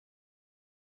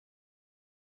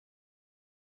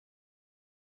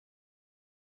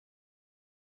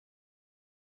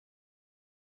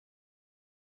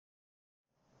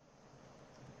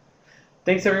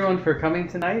Thanks everyone for coming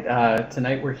tonight.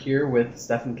 Tonight we're here with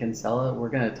Stephan Kinsella. We're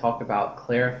going to talk about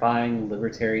clarifying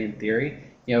libertarian theory.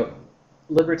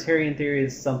 Libertarian theory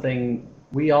is something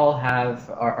we all have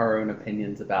our own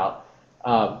opinions about.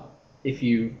 If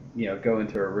you go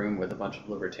into a room with a bunch of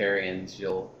libertarians,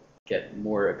 you'll get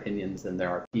more opinions than there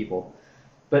are people.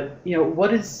 But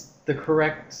what is the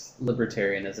correct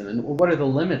libertarianism, and what are the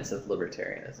limits of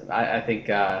libertarianism? I think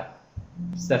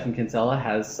Stephan Kinsella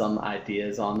has some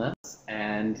ideas on this,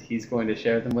 and he's going to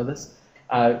share them with us.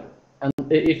 And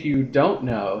if you don't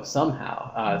know,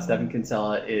 somehow, Stephan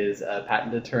Kinsella is a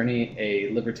patent attorney,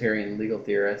 a libertarian legal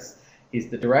theorist. He's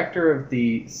the director of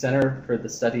the Center for the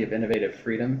Study of Innovative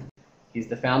Freedom. He's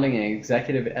the founding and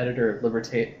executive editor of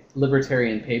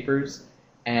Libertarian Papers.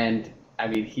 And I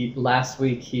mean, last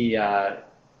week he,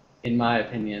 in my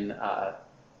opinion,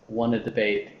 won a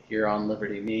debate here on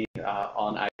Liberty Me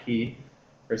on IP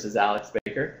versus Alex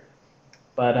Baker.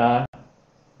 But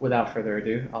without further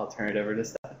ado, I'll turn it over to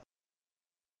Stephan.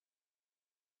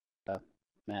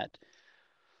 Matt.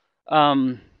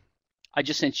 I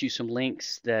just sent you some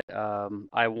links that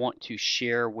I want to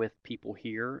share with people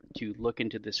here to look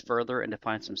into this further and to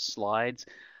find some slides.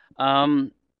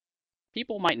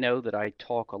 People might know that I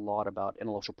talk a lot about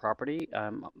intellectual property.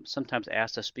 I'm sometimes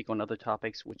asked to speak on other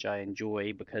topics, which I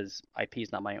enjoy because IP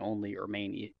is not my only or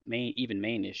main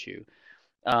issue.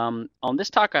 On this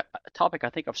topic, I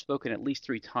think I've spoken at least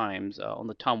 3 times on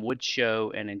the Tom Woods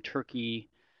show and in Turkey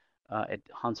at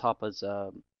Hans Hoppe's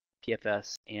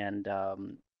PFS and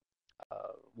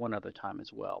one other time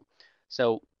as well.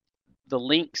 So the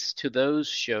links to those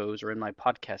shows are in my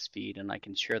podcast feed, and I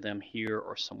can share them here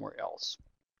or somewhere else.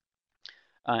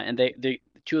 And the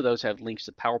 2 of those have links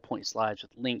to PowerPoint slides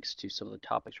with links to some of the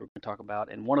topics we're going to talk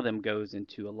about, and one of them goes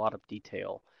into a lot of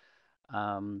detail.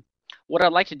 What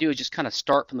I'd like to do is just kind of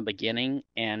start from the beginning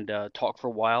and talk for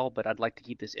a while, but I'd like to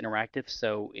keep this interactive,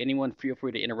 so anyone feel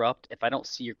free to interrupt. If I don't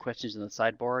see your questions in the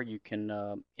sidebar, you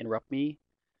can interrupt me,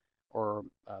 or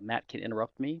Matt can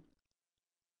interrupt me.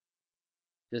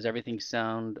 Does everything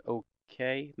sound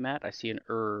okay, Matt? I see an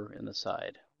in the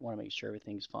side. I want to make sure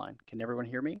everything's fine. Can everyone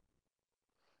hear me?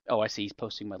 Oh, I see he's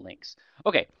posting my links.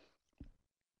 Okay.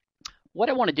 What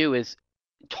I want to do is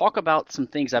talk about some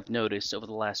things I've noticed over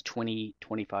the last 20,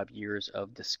 25 years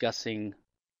of discussing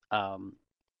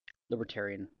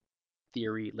libertarian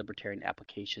theory, libertarian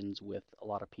applications with a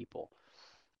lot of people.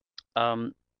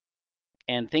 And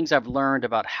things I've learned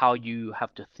about how you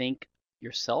have to think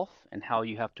yourself and how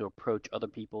you have to approach other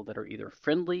people that are either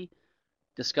friendly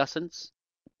discussants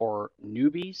or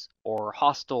newbies or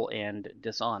hostile and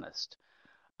dishonest.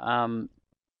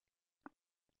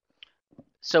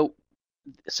 So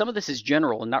some of this is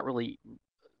general and not really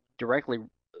directly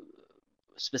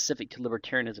specific to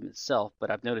libertarianism itself, but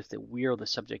I've noticed that we are the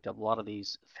subject of a lot of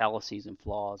these fallacies and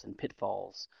flaws and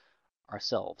pitfalls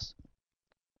ourselves.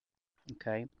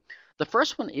 Okay. The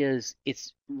first one is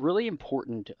it's really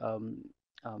important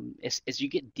as you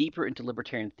get deeper into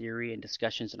libertarian theory and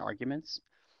discussions and arguments,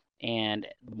 and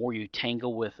the more you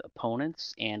tangle with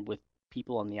opponents and with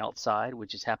people on the outside,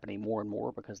 which is happening more and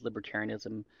more because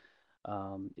libertarianism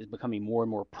is becoming more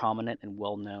and more prominent and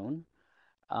well known.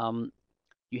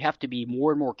 You have to be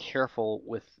more and more careful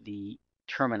with the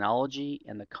terminology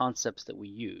and the concepts that we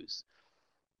use.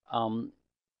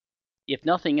 If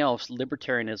nothing else,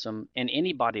 libertarianism and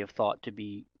any body of thought to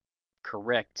be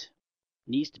correct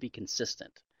needs to be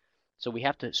consistent. So we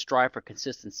have to strive for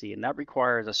consistency, and that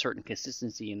requires a certain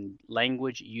consistency in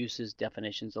language, uses,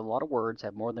 definitions. A lot of words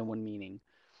have more than one meaning.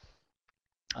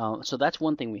 So that's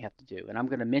one thing we have to do. And I'm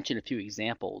going to mention a few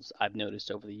examples I've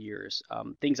noticed over the years,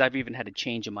 things I've even had to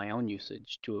change in my own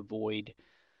usage to avoid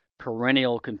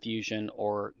perennial confusion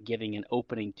or giving an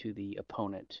opening to the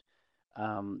opponent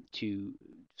to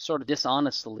sort of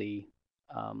dishonestly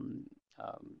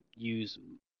use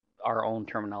our own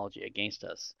terminology against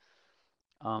us.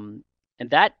 And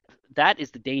that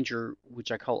is the danger,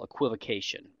 which I call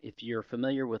equivocation. If you're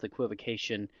familiar with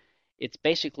equivocation, it's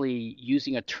basically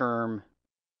using a term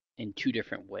in 2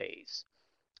 different ways.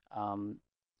 And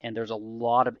there's a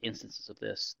lot of instances of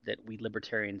this that we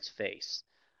libertarians face.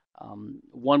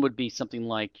 One would be something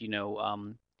like,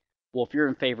 well, if you're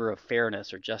in favor of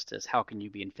fairness or justice, how can you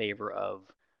be in favor of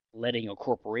letting a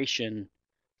corporation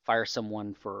fire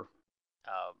someone for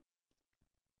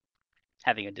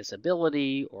having a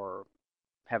disability or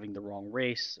having the wrong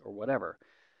race or whatever?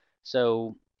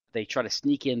 So they try to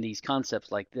sneak in these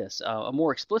concepts like this. A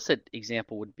more explicit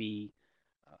example would be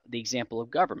the example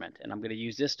of government, and I'm going to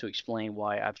use this to explain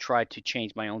why I've tried to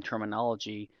change my own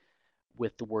terminology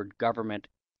with the word government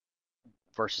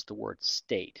versus the word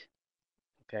state.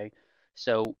 Okay,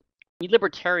 so we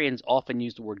libertarians often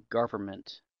use the word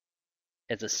government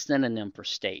as a synonym for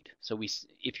state. So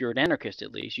if you're an anarchist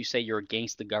at least, you say you're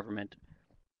against the government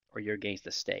or you're against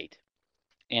the state.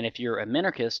 And if you're a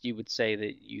minarchist, you would say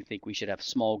that you think we should have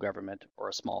small government or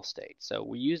a small state. So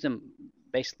we use them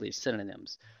basically as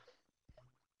synonyms.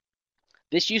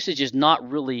 This usage is not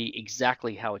really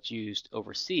exactly how it's used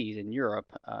overseas in Europe.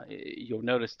 You'll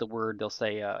notice the word, they'll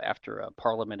say after a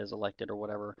parliament is elected or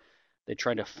whatever, they're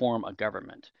trying to form a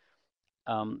government.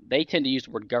 They tend to use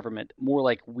the word government more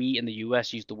like we in the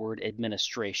U.S. use the word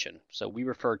administration. So we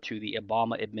refer to the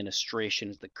Obama administration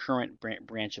as the current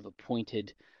branch of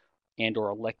appointed and or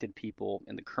elected people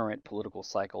in the current political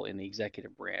cycle in the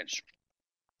executive branch.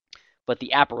 But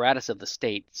the apparatus of the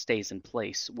state stays in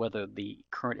place whether the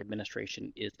current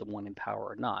administration is the one in power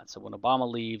or not. So when Obama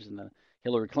leaves and then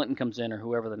Hillary Clinton comes in or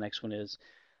whoever the next one is,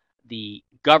 the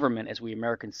government, as we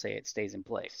Americans say it, stays in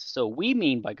place. So we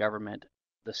mean by government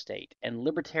the state, and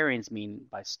libertarians mean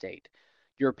by state.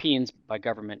 Europeans by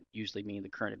government usually mean the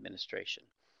current administration.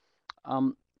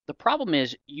 The problem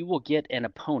is you will get an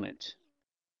opponent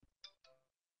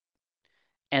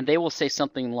and they will say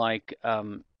something like,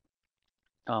 aren't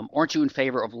you in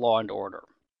favor of law and order?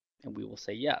 And we will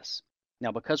say yes.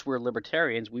 Now, because we're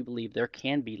libertarians, we believe there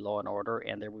can be law and order,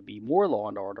 and there would be more law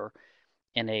and order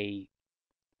in a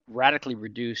radically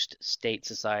reduced state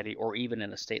society or even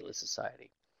in a stateless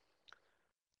society.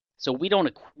 So we don't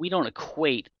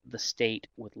equate the state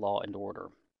with law and order.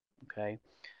 Okay,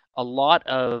 a lot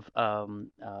of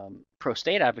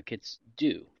pro-state advocates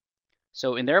do.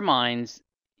 So in their minds,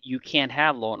 you can't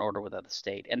have law and order without the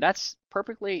state, and that's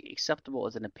perfectly acceptable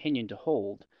as an opinion to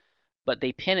hold, but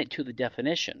they pin it to the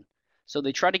definition. So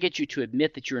they try to get you to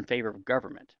admit that you're in favor of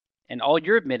government, and all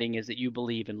you're admitting is that you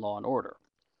believe in law and order.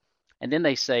 And then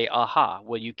they say, aha,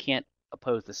 well, you can't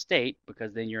oppose the state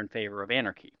because then you're in favor of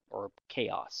anarchy or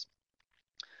chaos.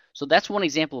 So that's one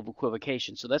example of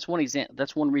equivocation. So that's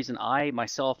one reason I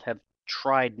myself have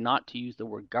tried not to use the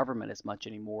word government as much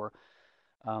anymore.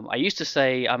 I used to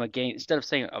say instead of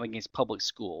saying I'm against public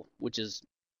school, which is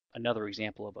another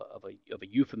example of a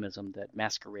euphemism that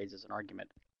masquerades as an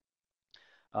argument.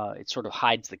 It sort of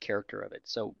hides the character of it.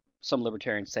 So some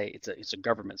libertarians say it's a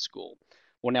government school.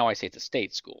 Well, now I say it's a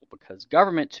state school because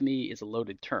government to me is a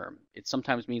loaded term. It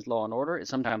sometimes means law and order. It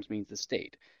sometimes means the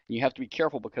state. And you have to be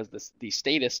careful because the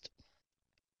statist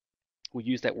will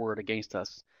use that word against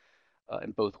us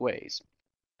in both ways.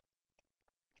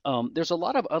 There's a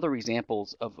lot of other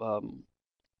examples of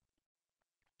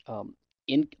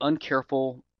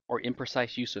uncareful or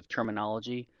imprecise use of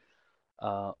terminology,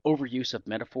 overuse of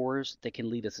metaphors that can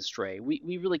lead us astray.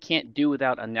 We really can't do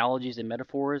without analogies and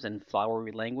metaphors and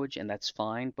flowery language, and that's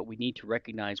fine, but we need to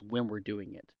recognize when we're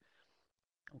doing it.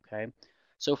 Okay,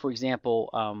 so for example,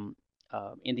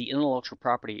 in the intellectual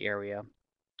property area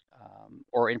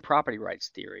or in property rights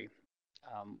theory,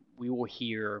 we will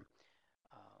hear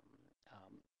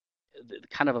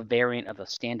kind of a variant of a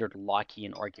standard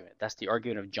Lockean argument. That's the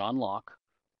argument of John Locke,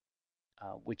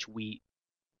 which we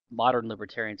modern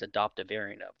libertarians adopt a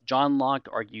variant of. John Locke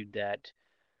argued that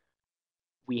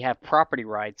we have property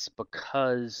rights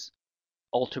because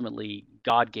ultimately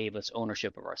God gave us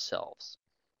ownership of ourselves.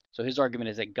 So his argument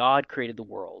is that God created the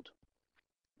world.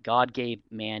 God gave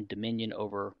man dominion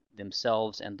over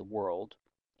themselves and the world,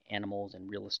 animals and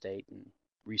real estate and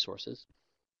resources.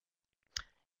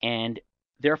 And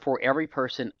therefore, every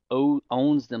person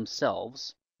owns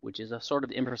themselves, which is a sort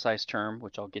of imprecise term,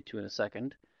 which I'll get to in a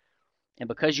second. And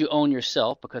because you own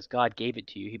yourself, because God gave it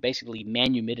to you, he basically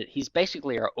manumitted. He's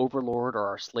basically our overlord or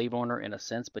our slave owner in a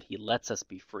sense, but he lets us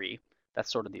be free.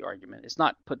 That's sort of the argument. It's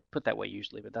not put that way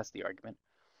usually, but that's the argument.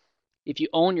 If you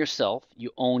own yourself,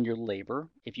 you own your labor.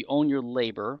 If you own your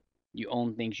labor, you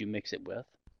own things you mix it with.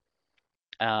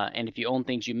 And if you own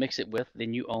things you mix it with,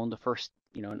 then you own the first,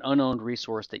 an unowned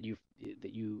resource that you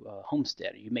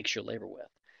homestead, you mix your labor with.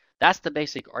 That's the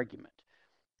basic argument.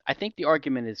 I think the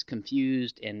argument is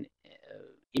confused and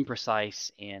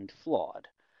imprecise and flawed.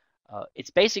 It's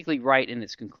basically right in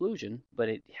its conclusion, but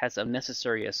it has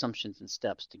unnecessary assumptions and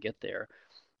steps to get there.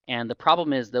 And the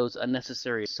problem is those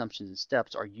unnecessary assumptions and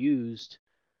steps are used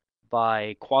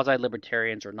by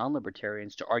quasi-libertarians or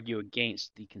non-libertarians to argue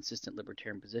against the consistent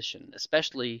libertarian position,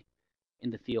 especially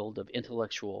in the field of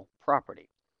intellectual property.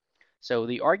 So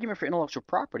the argument for intellectual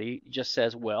property just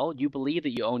says, well, you believe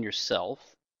that you own yourself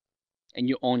and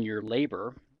you own your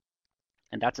labor,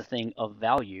 and that's a thing of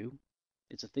value.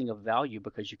 It's a thing of value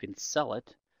because you can sell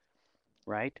it,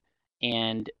 right?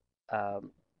 And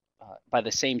by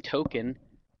the same token,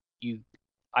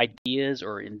 ideas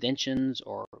or inventions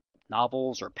or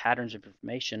novels or patterns of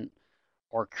information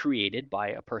are created by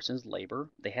a person's labor.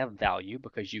 They have value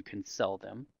because you can sell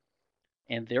them,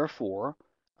 and therefore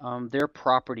they're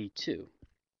property too.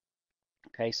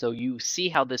 Okay, so you see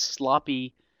how this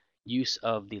sloppy use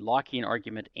of the Lockean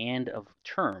argument and of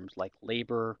terms like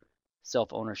labor,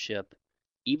 self-ownership,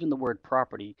 even the word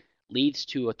property, leads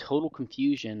to a total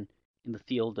confusion in the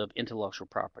field of intellectual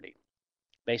property.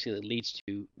 Basically, it leads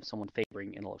to someone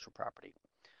favoring intellectual property.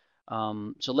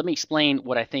 So let me explain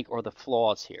what I think are the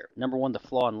flaws here. Number one, the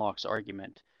flaw in Locke's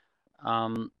argument.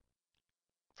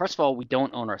 First of all, we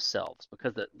don't own ourselves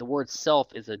because the word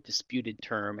self is a disputed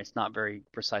term. It's not very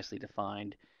precisely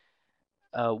defined.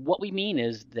 What we mean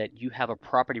is that you have a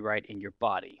property right in your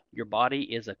body. Your body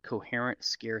is a coherent,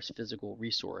 scarce physical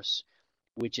resource,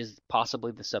 which is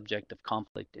possibly the subject of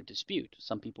conflict and dispute.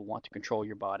 Some people want to control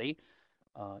your body.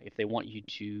 If they want you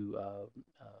to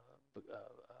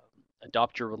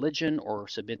adopt your religion or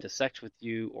submit to sex with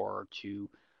you or to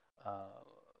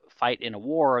fight in a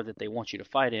war that they want you to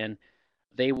fight in,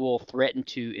 they will threaten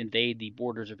to invade the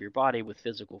borders of your body with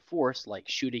physical force, like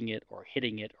shooting it or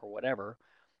hitting it or whatever,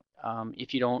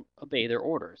 if you don't obey their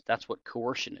orders. That's what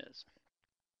coercion is.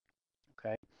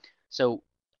 Okay, so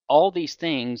all these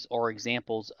things are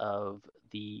examples of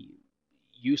the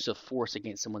use of force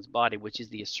against someone's body, which is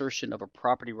the assertion of a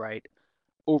property right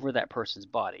over that person's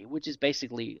body, which is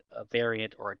basically a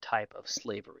variant or a type of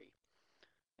slavery.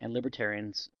 And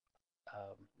libertarians,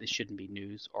 this shouldn't be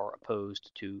news, are opposed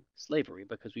to slavery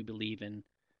because we believe in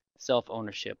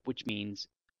self-ownership, which means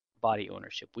body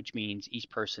ownership, which means each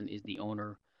person is the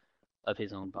owner of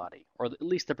his own body, or at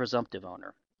least the presumptive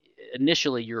owner.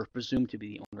 Initially, you're presumed to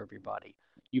be the owner of your body.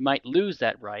 You might lose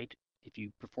that right if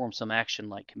you perform some action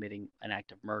like committing an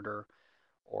act of murder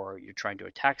or you're trying to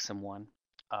attack someone,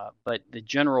 but the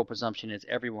general presumption is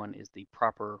everyone is the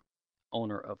proper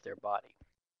owner of their body.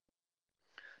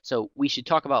 So we should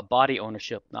talk about body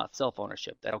ownership, not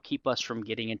self-ownership. That'll keep us from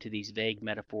getting into these vague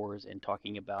metaphors and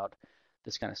talking about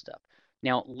this kind of stuff.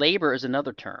 Now, labor is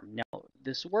another term. Now,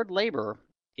 this word labor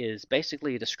is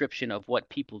basically a description of what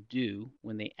people do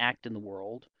when they act in the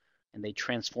world and they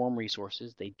transform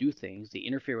resources, they do things, they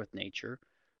interfere with nature,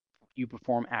 you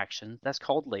perform actions. That's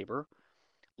called labor.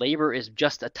 Labor is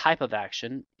just a type of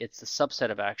action. It's a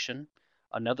subset of action.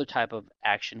 Another type of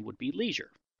action would be leisure.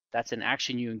 That's an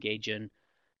action you engage in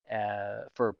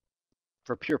for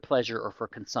pure pleasure or for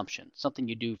consumption, something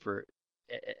you do for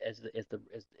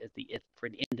for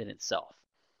an end in itself.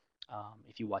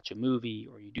 If you watch a movie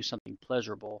or you do something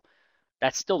pleasurable,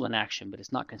 that's still an action, but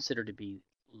it's not considered to be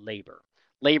labor.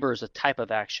 Labor is a type of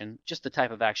action, just the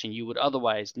type of action you would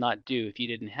otherwise not do if you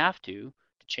didn't have to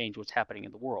change what's happening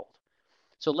in the world.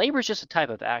 So labor is just a type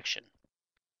of action.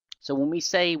 So when we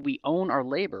say we own our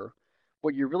labor,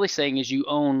 what you're really saying is you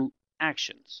own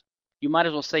actions. You might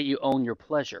as well say you own your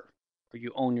pleasure, or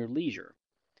you own your leisure,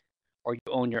 or you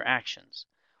own your actions,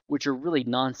 which are really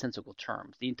nonsensical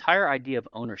terms. The entire idea of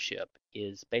ownership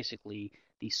is basically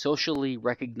the socially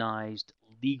recognized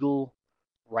legal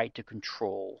right to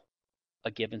control a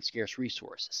given scarce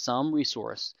resource, some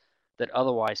resource that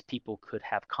otherwise people could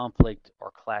have conflict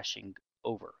or clashing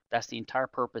over. That's the entire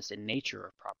purpose and nature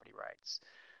of property rights.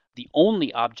 The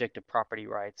only object of property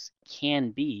rights can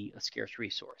be a scarce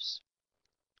resource,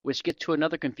 which gets to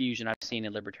another confusion I've seen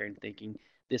in libertarian thinking,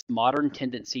 this modern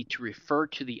tendency to refer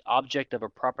to the object of a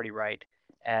property right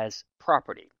as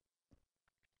property.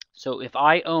 So if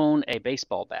I own a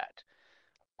baseball bat,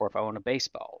 or if I own a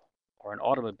baseball, or an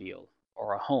automobile,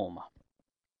 or a home,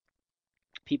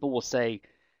 people will say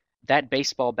that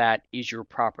baseball bat is your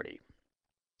property.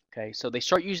 Okay, so they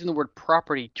start using the word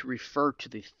property to refer to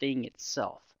the thing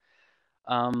itself.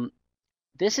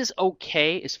 This is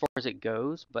okay as far as it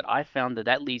goes, but I found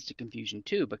that leads to confusion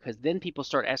too, because then people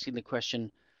start asking the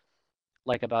question,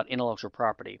 like about intellectual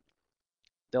property.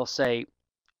 They'll say,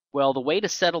 well, the way to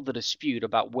settle the dispute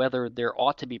about whether there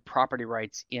ought to be property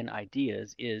rights in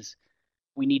ideas is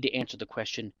we need to answer the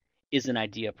question, is an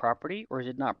idea property or is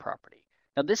it not property?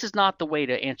 Now, this is not the way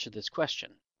to answer this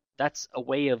question. That's a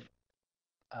way of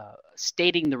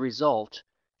stating the result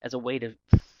as a way to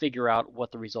figure out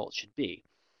what the result should be.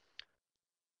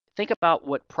 Think about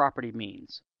what property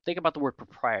means. Think about the word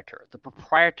proprietor. The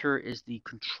proprietor is the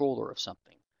controller of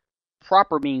something.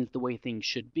 Proper means the way things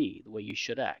should be, the way you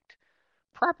should act.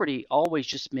 Property always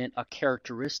just meant a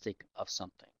characteristic of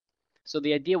something. So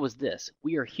the idea was this: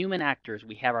 we are human actors.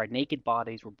 We have our naked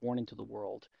bodies. We're born into the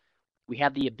world. We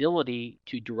have the ability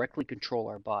to directly control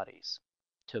our bodies,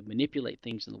 to manipulate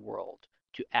things in the world,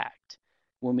 to act.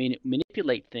 When we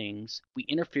manipulate things, we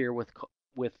interfere with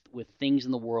things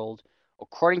in the world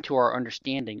according to our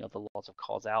understanding of the laws of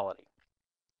causality,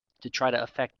 to try to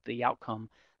affect the outcome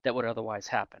that would otherwise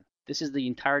happen. This is the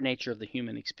entire nature of the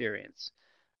human experience,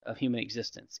 of human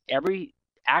existence. Every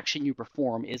action you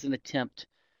perform is an attempt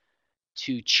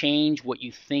to change what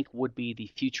you think would be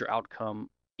the future outcome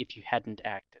if you hadn't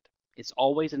acted. It's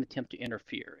always an attempt to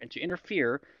interfere. And to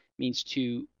interfere means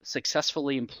to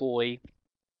successfully employ,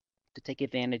 to take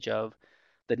advantage of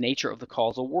the nature of the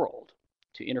causal world,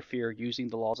 to interfere using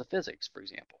the laws of physics, for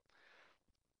example.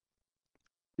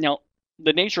 Now,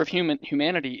 the nature of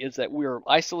humanity is that we're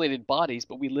isolated bodies,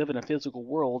 but we live in a physical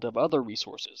world of other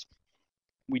resources.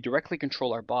 We directly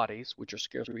control our bodies, which are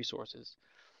scarce resources,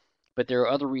 but there are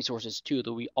other resources too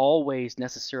that we always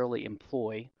necessarily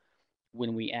employ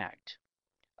when we act.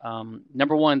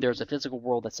 Number one, there's a physical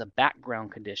world that's a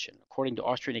background condition. According to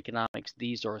Austrian economics,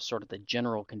 these are sort of the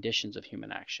general conditions of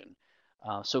human action,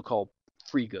 so-called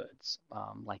free goods,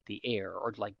 like the air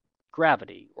or like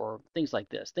gravity or things like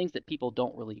this, things that people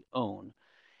don't really own.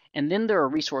 And then there are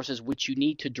resources which you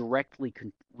need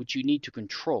to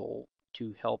control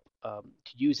to help to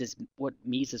use as what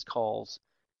Mises calls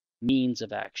means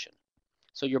of action.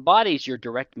 So your body is your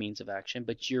direct means of action,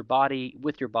 but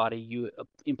with your body, you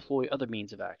employ other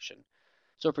means of action.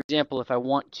 So for example, if I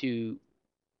want to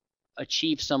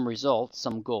achieve some result,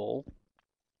 some goal,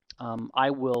 I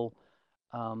will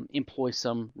employ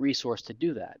some resource to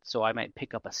do that. So I might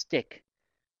pick up a stick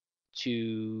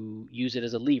to use it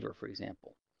as a lever, for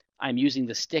example. I'm using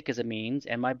the stick as a means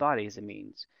and my body as a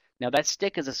means. Now that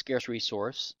stick is a scarce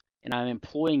resource, and I'm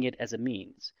employing it as a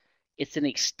means. It's an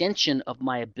extension of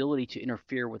my ability to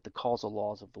interfere with the causal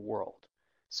laws of the world.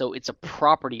 So it's a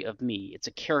property of me. It's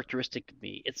a characteristic of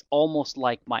me. It's almost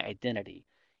like my identity.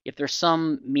 If there's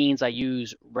some means I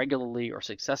use regularly or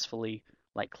successfully,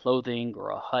 like clothing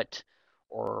or a hut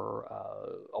or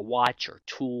a watch or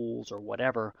tools or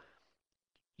whatever,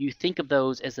 you think of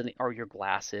those as or your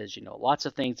glasses, lots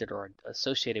of things that are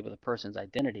associated with a person's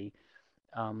identity.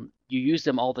 You use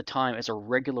them all the time as a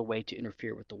regular way to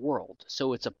interfere with the world.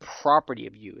 So it's a property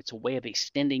of you. It's a way of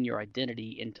extending your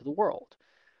identity into the world.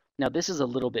 Now, this is a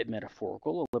little bit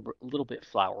metaphorical, a little bit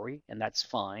flowery, and that's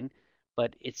fine.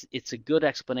 But it's a good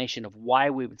explanation of why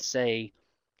we would say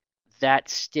that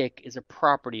stick is a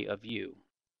property of you,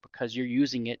 because you're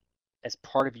using it as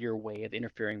part of your way of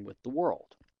interfering with the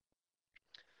world.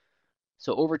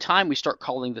 So over time, we start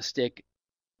calling the stick,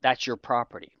 that's your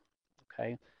property,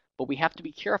 okay? But we have to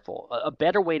be careful. A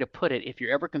better way to put it, if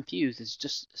you're ever confused, is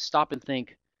just stop and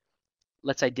think,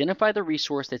 let's identify the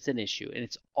resource that's an issue, and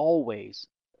it's always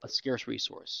a scarce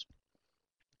resource,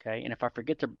 okay? And if I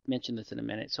forget to mention this in a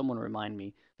minute, someone remind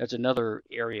me. There's another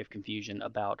area of confusion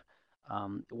about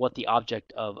what the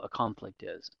object of a conflict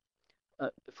is.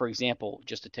 For example,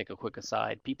 just to take a quick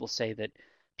aside, people say that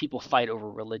people fight over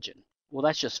religion. Well,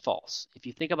 that's just false. If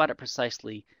you think about it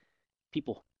precisely,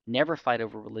 people never fight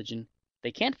over religion.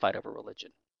 They can't fight over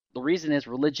religion. The reason is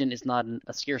religion is not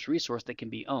a scarce resource that can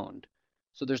be owned.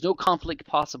 So there's no conflict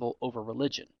possible over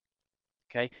religion.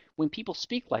 Okay? When people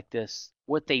speak like this,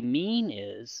 what they mean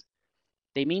is,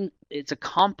 it's a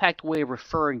compact way of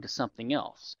referring to something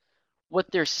else.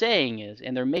 What they're saying is,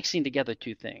 and they're mixing together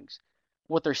two things.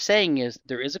 What they're saying is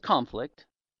there is a conflict.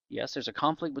 Yes, there's a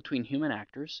conflict between human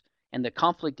actors, and the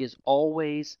conflict is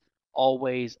always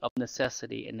of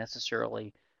necessity and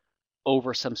necessarily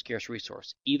over some scarce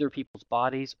resource, either people's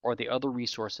bodies or the other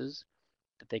resources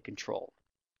that they control.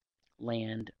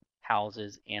 Land,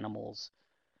 houses, animals,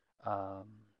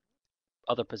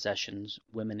 other possessions,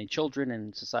 women and children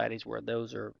in societies where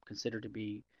those are considered to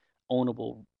be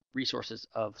ownable resources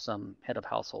of some head of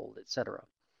household, etc.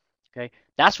 Okay,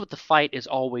 that's what the fight is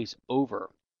always over.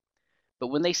 But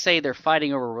when they say they're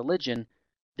fighting over religion,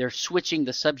 they're switching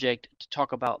the subject to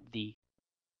talk about the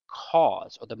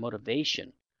cause or the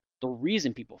motivation, the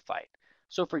reason people fight.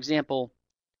 So for example,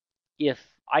 if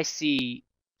I see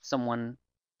someone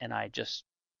and I just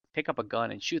pick up a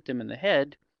gun and shoot them in the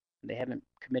head, and they haven't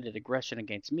committed aggression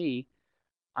against me,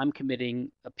 I'm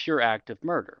committing a pure act of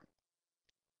murder.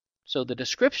 So the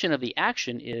description of the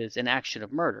action is an action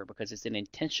of murder because it's an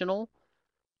intentional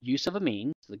use of a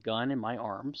means, the gun in my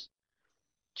arms,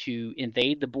 to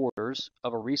invade the borders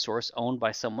of a resource owned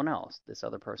by someone else, this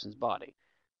other person's body.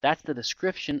 That's the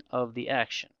description of the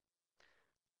action.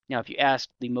 Now, if you ask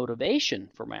the motivation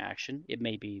for my action, it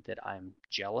may be that I'm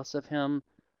jealous of him,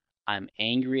 I'm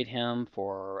angry at him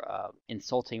for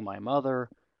insulting my mother,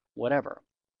 whatever.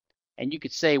 And you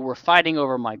could say, we're fighting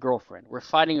over my girlfriend, we're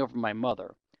fighting over my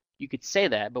mother. You could say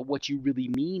that, but what you really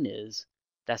mean is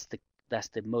that's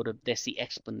the motive, that's the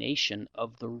explanation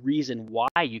of the reason why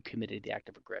you committed the act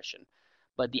of aggression.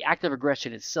 But the act of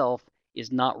aggression itself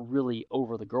is not really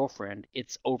over the girlfriend,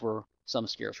 it's over some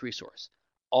scarce resource.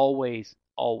 Always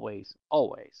always,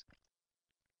 always.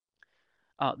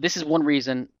 This is one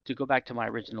reason, to go back to my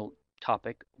original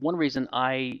topic, one reason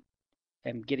I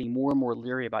am getting more and more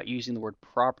leery about using the word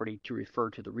property to refer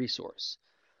to the resource.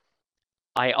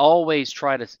 I always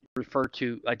try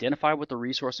to identify what the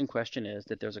resource in question is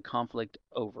that there's a conflict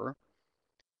over,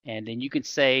 and then you can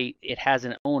say it has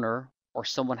an owner or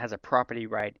someone has a property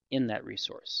right in that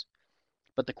resource.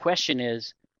 But the question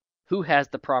is, who has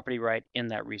the property right in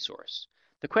that resource?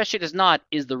 The question is not,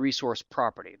 is the resource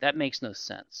property? That makes no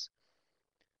sense.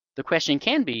 The question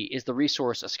can be, is the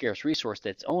resource a scarce resource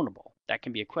that's ownable? That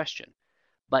can be a question.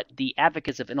 But the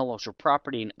advocates of intellectual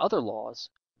property and other laws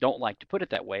don't like to put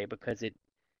it that way because it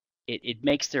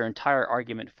makes their entire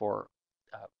argument for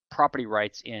property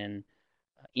rights in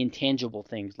intangible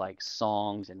things like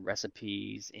songs and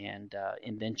recipes and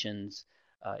inventions.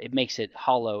 It makes it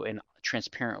hollow and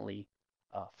transparently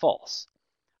false,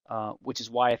 which is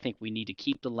why I think we need to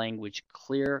keep the language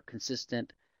clear,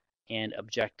 consistent, and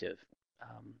objective.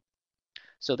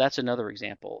 So that's another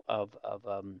example of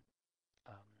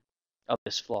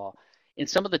this flaw. In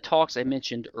some of the talks I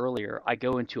mentioned earlier, I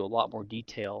go into a lot more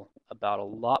detail about a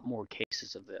lot more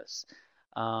cases of this.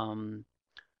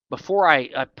 Before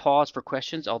I pause for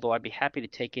questions, although I'd be happy to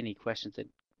take any questions that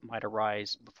might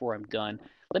arise before I'm done,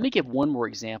 let me give one more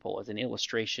example as an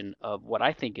illustration of what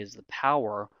I think is the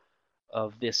power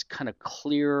of this kind of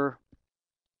clear,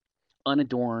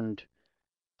 unadorned,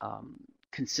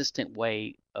 consistent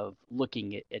way of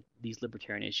looking at these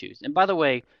libertarian issues. And by the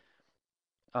way,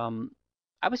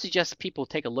 I would suggest people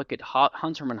take a look at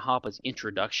Hans Hermann Hoppe's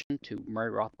introduction to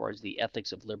Murray Rothbard's The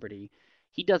Ethics of Liberty.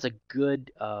 He does a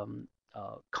good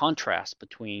contrast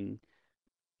between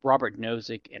Robert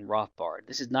Nozick and Rothbard.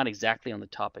 This is not exactly on the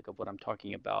topic of what I'm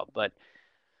talking about, but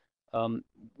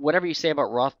whatever you say about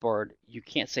Rothbard, you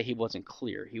can't say he wasn't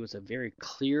clear. He was a very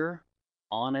clear,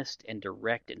 honest, and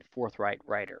direct and forthright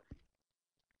writer.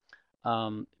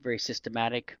 Very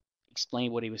systematic,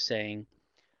 explained what he was saying.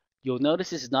 You'll notice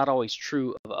this is not always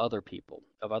true of other people,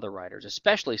 of other writers,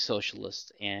 especially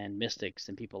socialists and mystics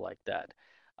and people like that.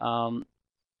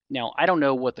 Now, I don't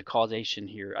know what the causation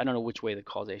here, I don't know which way the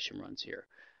causation runs here.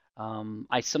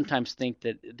 I sometimes think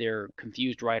that they're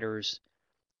confused writers.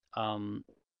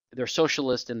 They're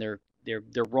socialist and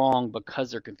they're wrong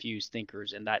because they're confused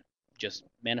thinkers, and that just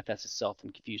manifests itself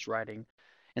in confused writing.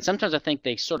 And sometimes I think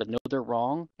they sort of know they're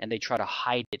wrong and they try to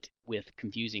hide it with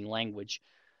confusing language.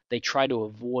 They try to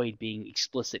avoid being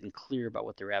explicit and clear about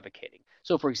what they're advocating.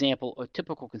 So, for example, a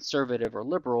typical conservative or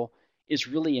liberal is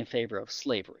really in favor of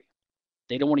slavery.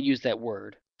 They don't want to use that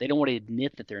word. They don't want to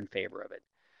admit that they're in favor of it.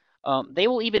 They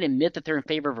will even admit that they're in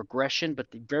favor of aggression, but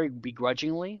very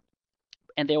begrudgingly.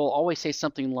 And they will always say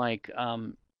something like,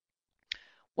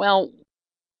 well,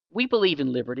 we believe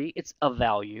in liberty. It's a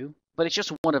value, but it's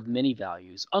just one of many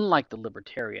values. Unlike the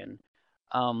libertarian,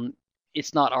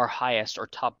 it's not our highest or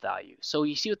top value. So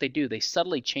you see what they do. They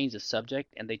subtly change the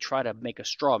subject and they try to make a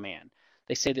straw man.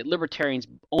 They say that libertarians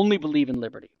only believe in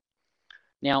liberty.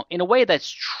 Now, in a way, that's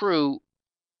true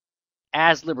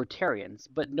as libertarians,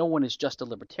 but no one is just a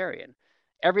libertarian.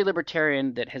 Every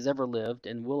libertarian that has ever lived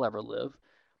and will ever live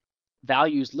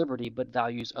values liberty, but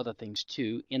values other things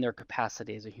too in their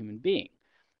capacity as a human being.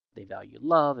 They value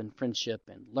love and friendship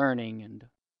and learning and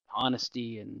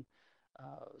honesty and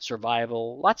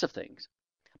survival, lots of things.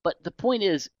 But the point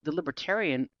is, the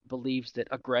libertarian believes that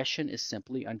aggression is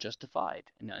simply unjustified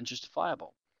and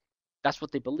unjustifiable. That's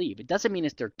what they believe. It doesn't mean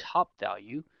it's their top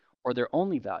value or their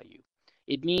only value.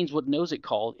 It means what Nozick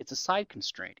called, it's a side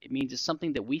constraint. It means it's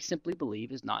something that we simply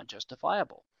believe is not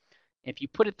justifiable. If you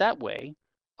put it that way,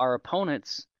 our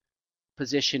opponent's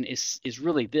position is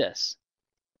really this.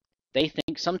 They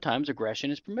think sometimes aggression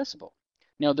is permissible.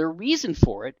 Now, their reason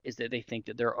for it is that they think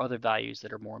that there are other values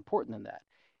that are more important than that.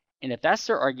 And if that's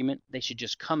their argument, they should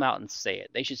just come out and say it.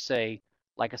 They should say,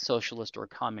 like a socialist or a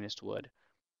communist would,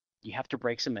 you have to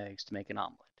break some eggs to make an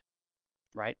omelet,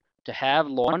 right? To have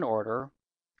law and order,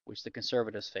 which the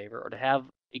conservatives favor, or to have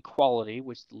equality,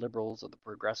 which the liberals or the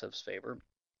progressives favor,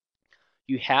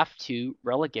 you have to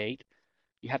relegate,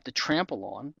 you have to trample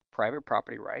on private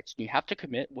property rights, and you have to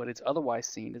commit what is otherwise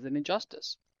seen as an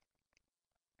injustice.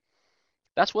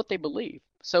 That's what they believe.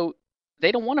 So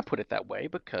they don't want to put it that way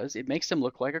because it makes them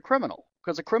look like a criminal.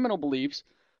 Because a criminal believes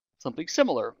something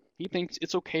similar. He thinks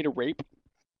it's okay to rape,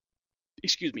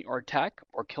 or attack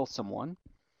or kill someone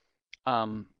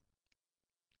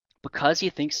because he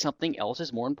thinks something else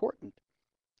is more important.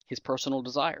 His personal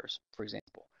desires, for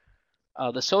example.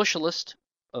 The socialist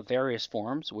of various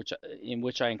forms, in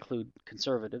which I include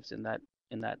conservatives in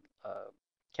that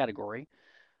category,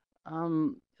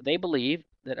 they believe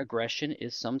that aggression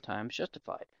is sometimes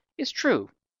justified. is true.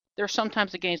 They're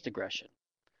sometimes against aggression,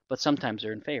 but sometimes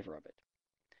they're in favor of it.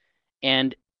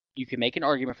 And you can make an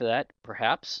argument for that,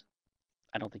 perhaps.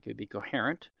 I don't think it would be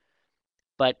coherent,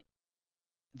 but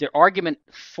the argument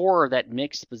for that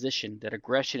mixed position, that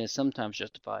aggression is sometimes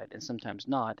justified and sometimes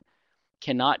not,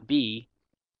 cannot be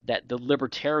that the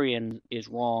libertarian is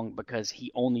wrong because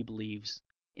he only believes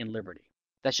in liberty.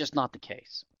 That's just not the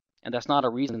case. And that's not a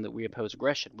reason that we oppose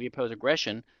aggression. We oppose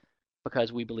aggression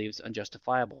because we believe it's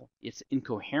unjustifiable. It's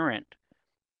incoherent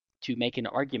to make an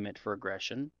argument for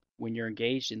aggression when you're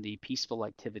engaged in the peaceful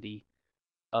activity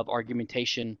of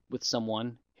argumentation with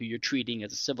someone who you're treating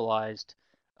as a civilized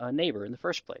neighbor in the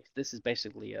first place. This is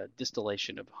basically a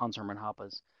distillation of Hans Hermann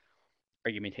Hoppe's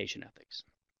argumentation ethics.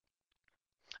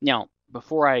 Now,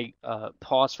 before I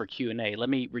pause for Q&A, let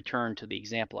me return to the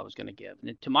example I was going to give.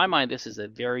 And to my mind, this is a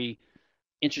very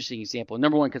interesting example.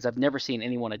 Number one, because I've never seen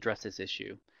anyone address this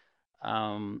issue,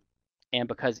 and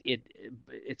because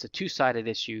it's a two-sided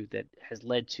issue that has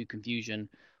led to confusion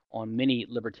on many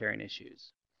libertarian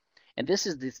issues. And this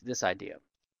is this idea.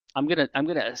 I'm gonna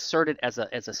assert it as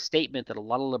a statement that a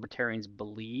lot of libertarians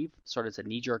believe, sort of as a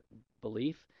knee-jerk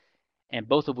belief, and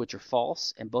both of which are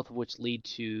false, and both of which lead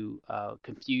to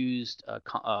confused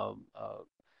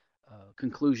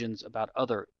conclusions about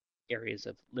other areas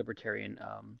of libertarian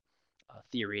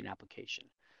theory and application.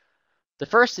 The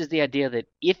first is the idea that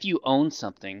if you own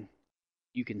something,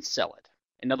 you can sell it.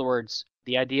 In other words,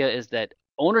 the idea is that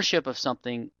ownership of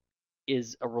something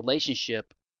is a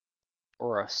relationship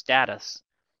or a status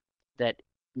that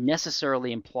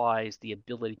necessarily implies the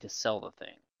ability to sell the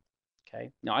thing.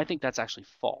 Okay. Now, I think that's actually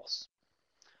false.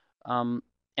 And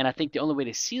I think the only way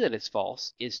to see that it's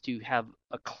false is to have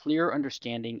a clear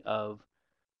understanding of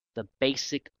the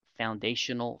basic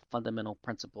foundational fundamental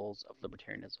principles of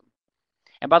libertarianism.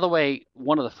 And by the way,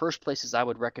 one of the first places I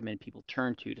would recommend people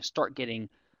turn to start getting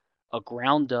a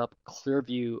ground up, clear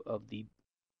view of the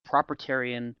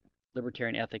propertarian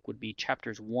libertarian ethic would be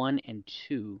chapters 1 and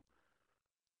 2.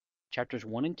 Chapters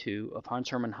 1 and 2 of Hans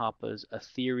Hermann Hoppe's A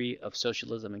Theory of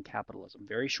Socialism and Capitalism.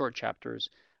 Very short chapters,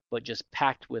 but just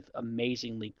packed with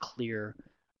amazingly clear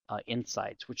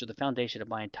insights, which are the foundation of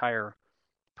my entire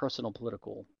personal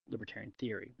political libertarian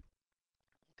theory.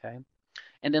 Okay,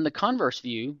 and then the converse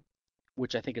view,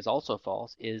 which I think is also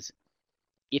false, is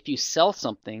if you sell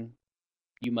something,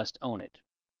 you must own it.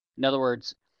 In other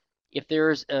words, if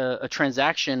there's a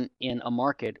transaction in a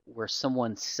market where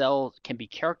someone can be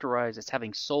characterized as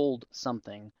having sold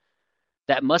something,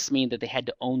 that must mean that they had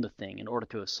to own the thing in order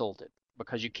to have sold it,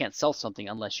 because you can't sell something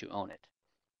unless you own it.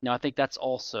 Now, I think that's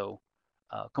also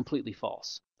completely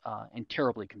false and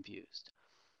terribly confused.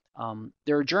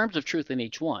 There are germs of truth in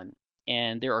each one,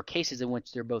 and there are cases in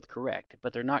which they're both correct,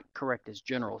 but they're not correct as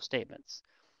general statements.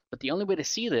 But the only way to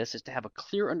see this is to have a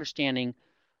clear understanding,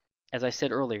 as I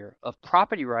said earlier, of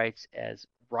property rights as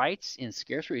rights in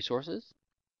scarce resources,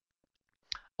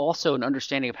 also an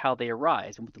understanding of how they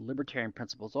arise and what the libertarian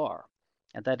principles are.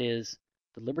 And that is,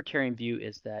 the libertarian view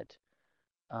is that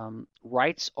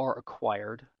rights are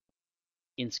acquired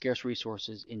in scarce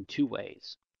resources in two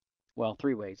ways. Well,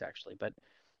 three ways actually, but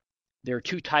there are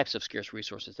two types of scarce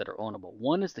resources that are ownable.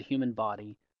 One is the human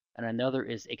body, and another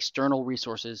is external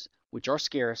resources, which are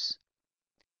scarce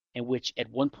and which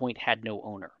at one point had no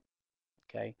owner.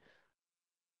 Okay.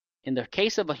 In the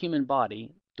case of a human body,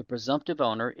 the presumptive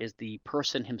owner is the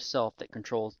person himself that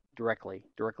controls directly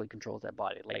controls that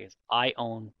body. Like, I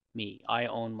own me, I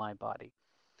own my body.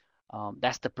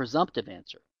 That's the presumptive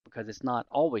answer, because it's not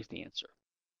always the answer.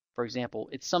 For example,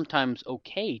 it's sometimes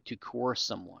okay to coerce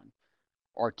someone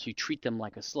or to treat them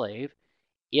like a slave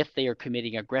if they are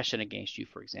committing aggression against you,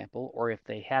 for example, or if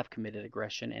they have committed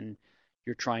aggression and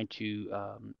you're trying to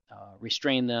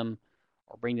restrain them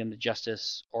or bring them to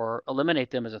justice or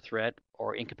eliminate them as a threat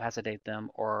or incapacitate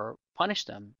them or punish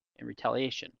them in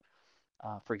retaliation,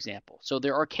 for example. So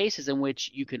there are cases in which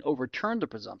you can overturn the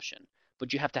presumption,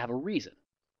 but you have to have a reason.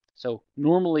 So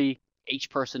normally each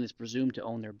person is presumed to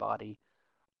own their body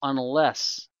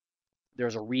unless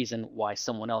there's a reason why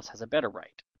someone else has a better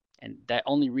right. And that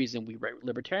only reason we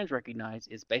libertarians recognize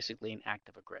is basically an act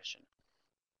of aggression.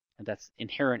 And that's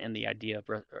inherent in the idea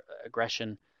of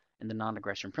aggression and the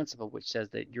non-aggression principle, which says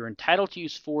that you're entitled to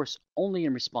use force only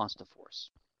in response to force,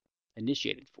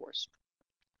 initiated force.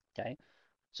 Okay?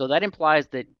 So that implies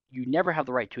that you never have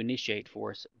the right to initiate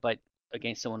force but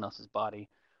against someone else's body,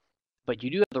 but you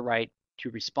do have the right to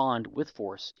respond with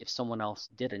force if someone else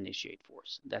did initiate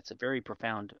force. That's a very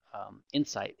profound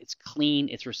insight. It's clean,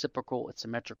 it's reciprocal, it's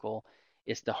symmetrical.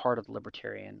 It's the heart of the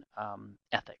libertarian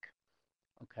ethic.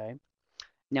 Okay.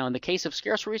 Now, in the case of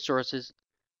scarce resources,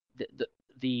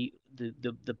 the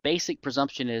basic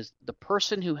presumption is the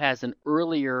person who has an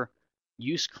earlier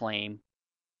use claim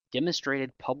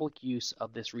demonstrated public use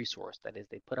of this resource. That is,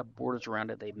 they put up borders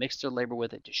around it, they mixed their labor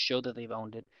with it to show that they've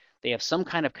owned it, they have some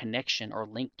kind of connection or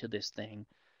link to this thing.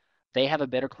 They have a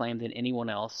better claim than anyone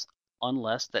else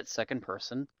unless that second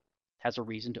person has a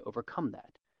reason to overcome that.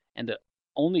 And the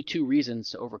only two reasons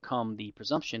to overcome the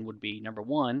presumption would be, number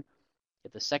one,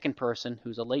 if the second person,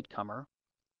 who's a latecomer,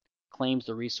 claims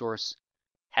the resource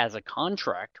has a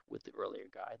contract with the earlier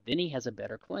guy, then he has a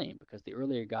better claim because the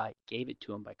earlier guy gave it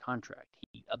to him by contract.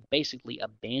 He basically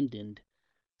abandoned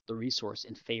the resource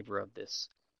in favor of this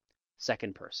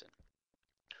second person.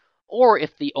 Or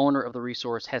if the owner of the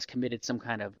resource has committed some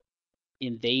kind of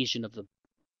invasion of the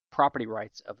property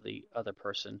rights of the other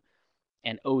person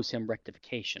and owes him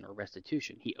rectification or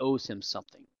restitution. He owes him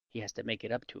something. He has to make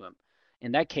it up to him.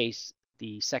 In that case,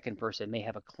 the second person may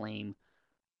have a claim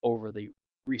over the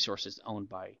resources owned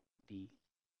by the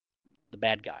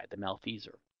bad guy, the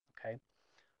malfeasor. Okay,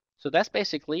 so that's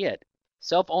basically it.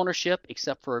 Self-ownership,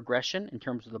 except for aggression in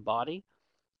terms of the body,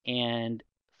 and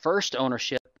first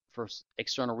ownership for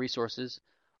external resources,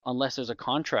 unless there's a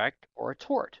contract or a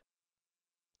tort.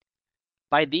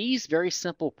 By these very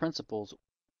simple principles,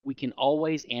 we can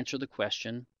always answer the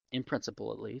question, in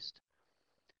principle at least,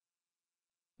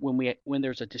 when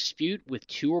there's a dispute with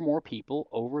two or more people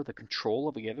over the control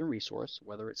of a given resource,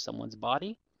 whether it's someone's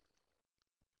body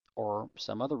or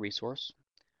some other resource,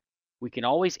 we can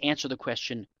always answer the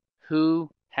question, who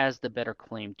has the better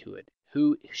claim to it?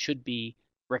 Who should be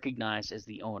recognized as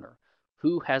the owner?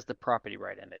 Who has the property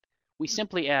right in it? We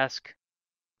simply ask,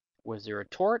 was there a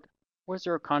tort? Was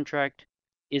there a contract?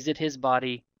 Is it his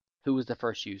body? Who was the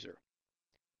first user?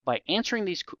 By asking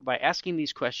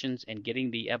these questions and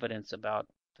getting the evidence about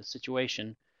the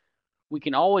situation, we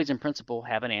can always, in principle,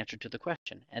 have an answer to the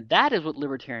question. And that is what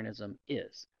libertarianism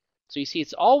is. So you see,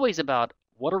 it's always about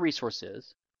what a resource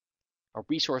is, a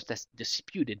resource that's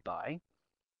disputed by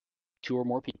two or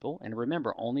more people. And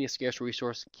remember, only a scarce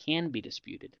resource can be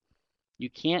disputed. You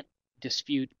can't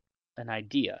dispute an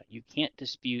idea. You can't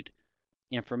dispute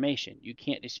information. You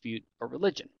can't dispute a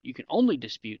religion. You can only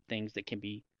dispute things that can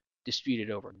be disputed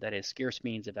over, that is, scarce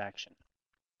means of action.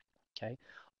 Okay?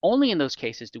 Only in those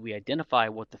cases do we identify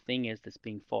what the thing is that's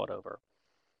being fought over.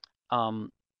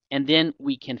 And then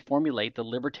we can formulate the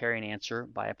libertarian answer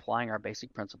by applying our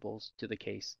basic principles to the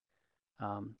case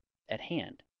at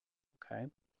hand. Okay?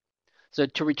 So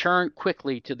to return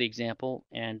quickly to the example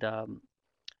and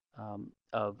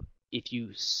of if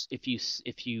you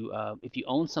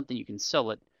own something, you can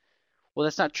sell it. Well,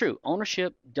 that's not true.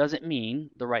 Ownership doesn't mean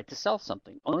the right to sell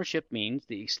something. Ownership means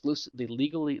the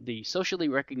socially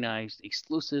recognized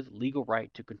exclusive legal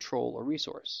right to control a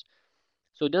resource.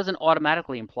 So it doesn't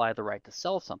automatically imply the right to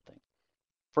sell something.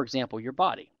 For example, your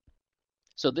body.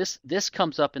 So this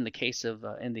comes up in the case of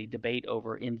in the debate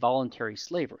over voluntary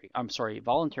slavery,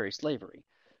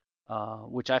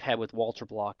 which I've had with Walter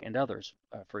Block and others,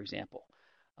 for example.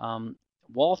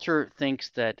 Walter thinks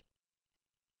that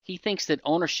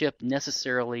ownership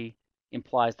necessarily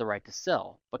implies the right to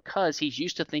sell because he's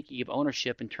used to thinking of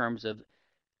ownership in terms of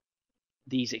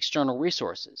these external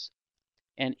resources.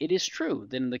 And it is true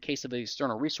that in the case of an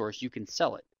external resource, you can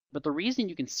sell it. But the reason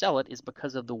you can sell it is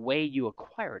because of the way you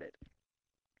acquired it.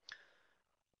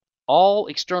 All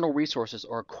external resources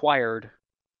are acquired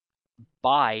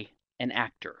by an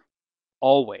actor,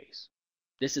 always.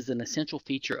 This is an essential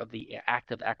feature of the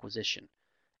act of acquisition.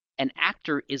 An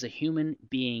actor is a human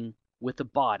being with a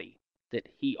body, that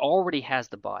he already has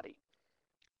the body.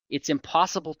 It's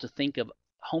impossible to think of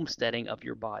homesteading of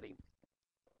your body.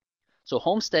 So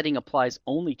homesteading applies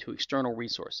only to external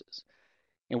resources.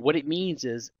 And what it means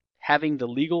is having the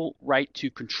legal right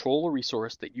to control a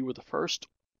resource that you were the first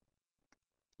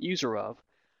user of,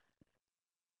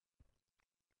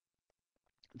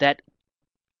 that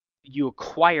you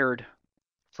acquired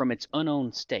from its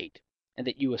unowned state, and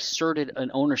that you asserted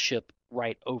an ownership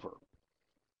right over,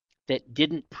 that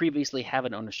didn't previously have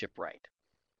an ownership right,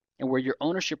 and where your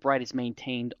ownership right is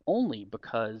maintained only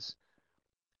because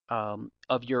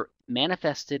of your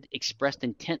manifested, expressed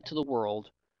intent to the world.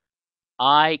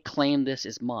 I claim this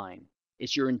as mine.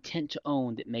 It's your intent to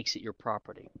own that makes it your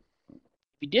property. If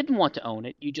you didn't want to own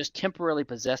it, you just temporarily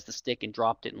possessed the stick and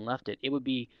dropped it and left it. It would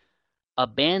be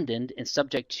abandoned and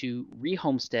subject to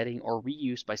rehomesteading or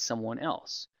reuse by someone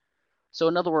else. So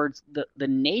in other words, the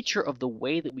nature of the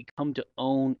way that we come to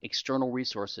own external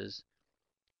resources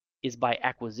is by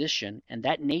acquisition, and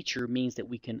that nature means that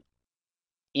we can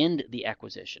end the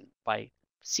acquisition by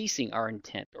ceasing our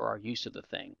intent or our use of the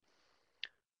thing.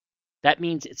 That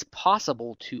means it's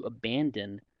possible to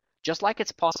abandon Just like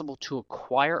it's possible to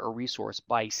acquire a resource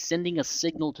by sending a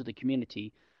signal to the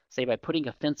community, say by putting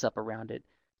a fence up around it,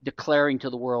 declaring to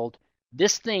the world,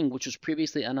 this thing which was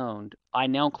previously unowned, I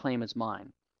now claim as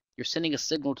mine. You're sending a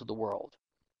signal to the world.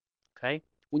 Okay?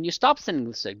 When you stop sending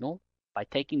the signal by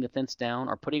taking the fence down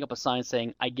or putting up a sign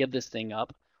saying, I give this thing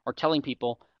up, or telling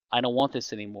people, I don't want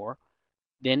this anymore,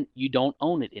 then you don't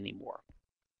own it anymore.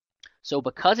 So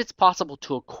because it's possible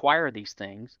to acquire these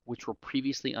things, which were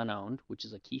previously unowned, which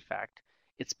is a key fact,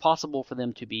 it's possible for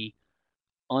them to be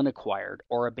unacquired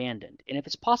or abandoned. And if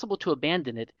it's possible to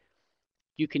abandon it,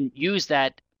 you can use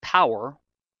that power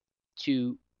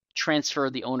to transfer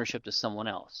the ownership to someone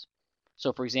else.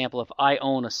 So for example, if I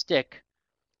own a stick,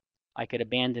 I could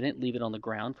abandon it, leave it on the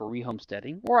ground for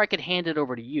rehomesteading, or I could hand it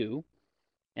over to you,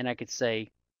 and I could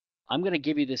say, I'm going to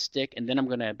give you this stick, and then I'm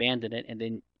going to abandon it, and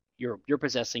then you're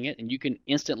possessing it, and you can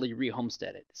instantly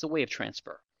rehomestead it. It's a way of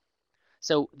transfer.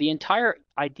 So the entire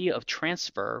idea of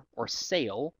transfer or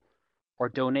sale or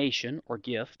donation or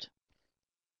gift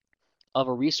of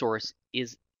a resource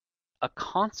is a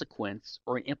consequence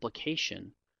or an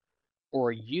implication or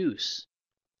a use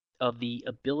of the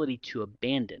ability to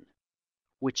abandon,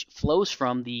 which flows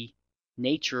from the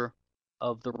nature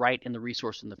of the right and the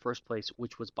resource in the first place,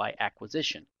 which was by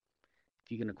acquisition.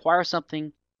 If you can acquire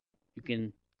something, you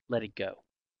can let it go.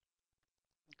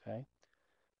 Okay.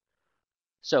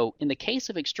 So in the case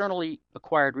of externally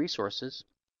acquired resources,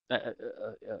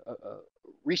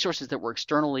 resources that were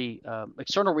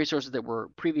external resources that were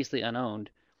previously unowned,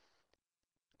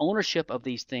 ownership of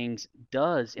these things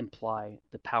does imply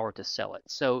the power to sell it.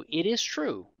 So it is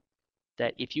true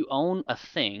that if you own a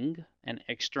thing, an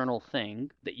external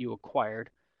thing that you acquired,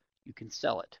 you can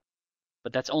sell it.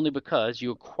 But that's only because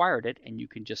you acquired it and you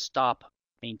can just stop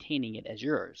maintaining it as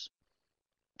yours.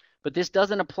 But this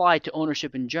doesn't apply to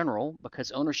ownership in general, because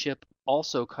ownership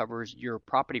also covers your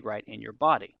property right and your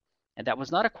body. And that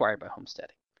was not acquired by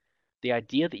homesteading. The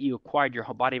idea that you acquired your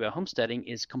body by homesteading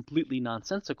is completely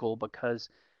nonsensical, because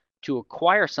to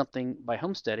acquire something by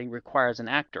homesteading requires an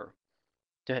actor.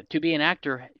 To be an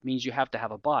actor means you have to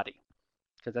have a body,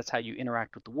 because that's how you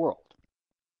interact with the world.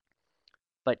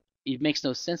 But it makes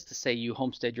no sense to say you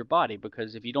homestead your body,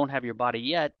 because if you don't have your body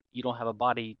yet, you don't have a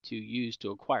body to use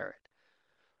to acquire it.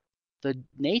 The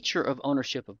nature of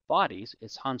ownership of bodies,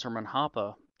 as Hans Hermann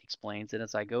Hoppe explains, and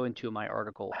as I go into in my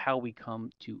article, How We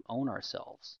Come to Own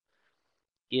Ourselves,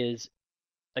 is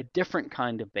a different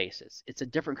kind of basis. It's a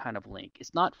different kind of link.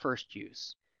 It's not first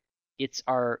use. It's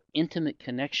our intimate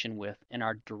connection with and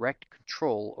our direct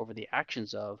control over the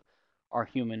actions of our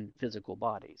human physical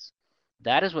bodies.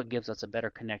 That is what gives us a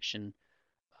better connection,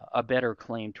 a better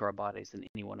claim to our bodies than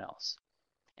anyone else.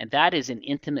 And that is an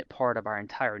intimate part of our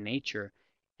entire nature.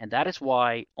 And that is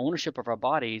why ownership of our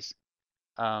bodies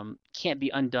can't be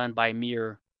undone by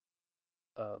mere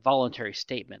voluntary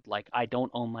statement, like I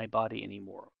don't own my body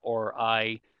anymore, or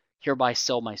I hereby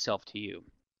sell myself to you.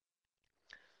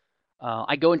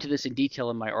 I go into this in detail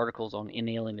in my articles on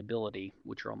inalienability,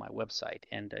 which are on my website,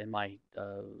 and in my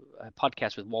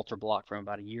podcast with Walter Block from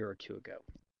about a year or two ago.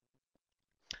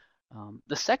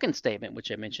 The second statement,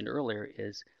 which I mentioned earlier,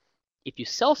 is if you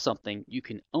sell something, you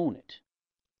can own it.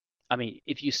 I mean,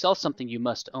 if you sell something, you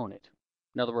must own it.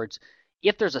 In other words,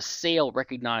 if there's a sale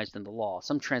recognized in the law,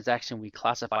 some transaction we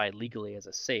classify legally as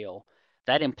a sale,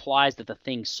 that implies that the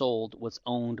thing sold was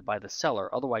owned by the seller.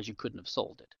 Otherwise, you couldn't have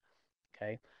sold it.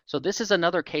 Okay? So this is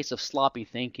another case of sloppy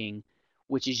thinking,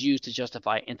 which is used to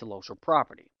justify intellectual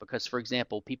property. Because, for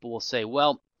example, people will say,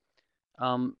 well,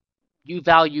 you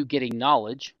value getting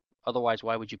knowledge. Otherwise,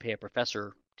 why would you pay a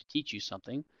professor to teach you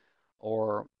something?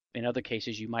 Or in other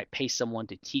cases, you might pay someone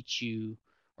to teach you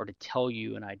or to tell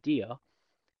you an idea.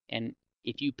 And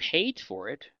if you paid for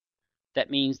it,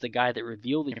 that means the guy that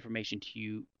revealed the information to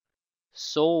you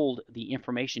sold the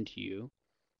information to you.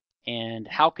 And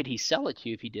how could he sell it to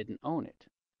you if he didn't own it?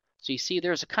 So you see,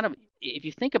 there's a kind of, if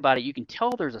you think about it, you can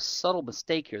tell there's a subtle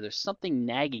mistake here. There's something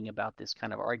nagging about this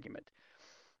kind of argument.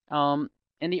 And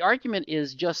the argument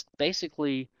is just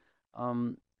basically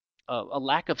a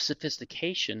lack of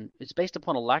sophistication. It's based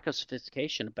upon a lack of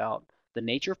sophistication about the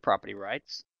nature of property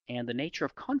rights and the nature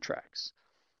of contracts.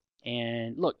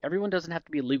 And look, everyone doesn't have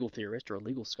to be a legal theorist or a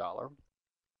legal scholar.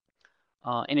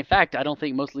 And in fact, I don't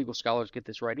think most legal scholars get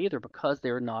this right either, because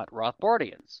they're not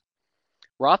Rothbardians.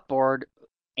 Rothbard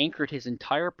anchored his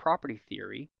entire property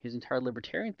theory, his entire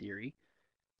libertarian theory,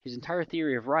 his entire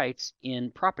theory of rights in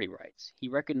property rights. He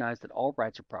recognized that all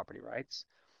rights are property rights.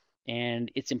 And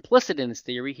it's implicit in his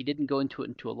theory. He didn't go into it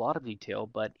into a lot of detail,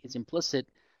 but it's implicit,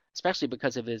 especially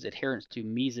because of his adherence to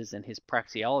Mises and his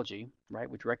praxeology, right,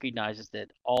 which recognizes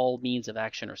that all means of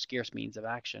action are scarce means of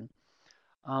action.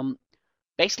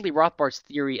 Basically, Rothbard's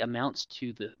theory amounts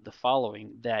to the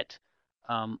following, that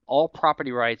all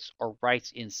property rights are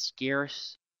rights in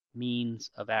scarce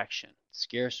means of action,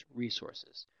 scarce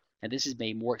resources. And this is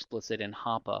made more explicit in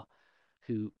Hoppe,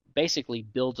 who basically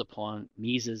builds upon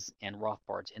Mises and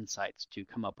Rothbard's insights to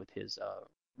come up with his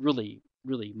really,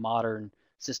 really modern,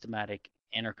 systematic,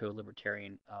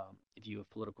 anarcho-libertarian view of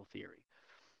political theory.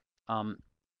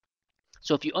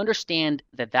 So if you understand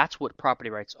that that's what property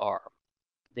rights are,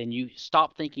 then you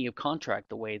stop thinking of contract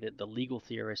the way that the legal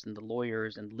theorists and the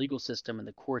lawyers and the legal system and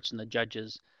the courts and the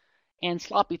judges and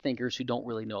sloppy thinkers who don't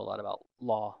really know a lot about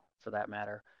law, for that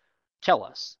matter, tell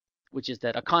us, which is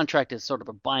that a contract is sort of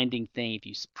a binding thing. If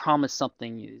you promise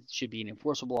something, it should be an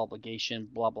enforceable obligation,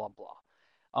 blah, blah,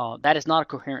 blah. That is not a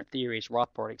coherent theory, as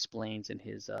Rothbard explains in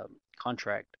his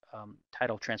contract,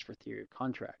 title transfer theory of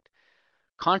contract.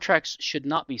 Contracts should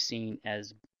not be seen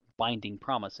as binding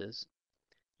promises.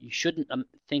 You shouldn't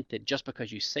think that just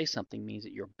because you say something means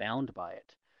that you're bound by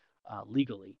it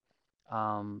legally.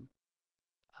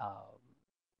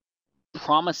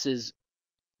 Promises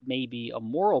may be a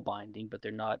moral binding, but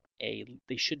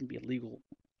they shouldn't be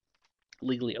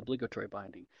legally obligatory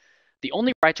binding. The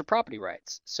only rights are property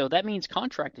rights. So that means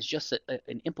contract is just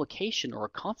an implication or a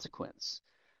consequence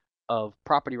of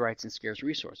property rights and scarce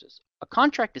resources. A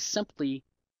contract is simply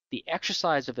the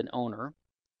exercise of an owner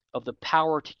of the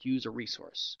power to use a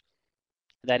resource.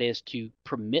 That is, to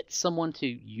permit someone to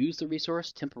use the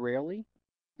resource temporarily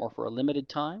or for a limited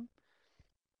time,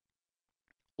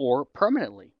 or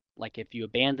permanently, like if you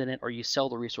abandon it or you sell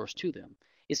the resource to them.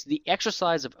 It's the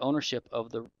exercise of ownership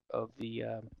of the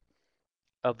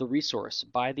resource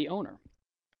by the owner.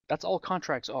 That's all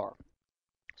contracts are.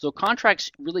 So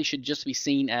contracts really should just be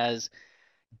seen as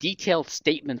detailed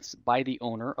statements by the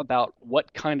owner about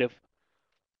what kind of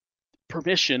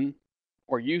permission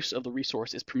or use of the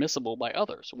resource is permissible by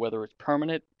others, whether it's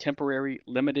permanent, temporary,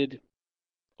 limited,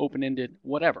 open-ended,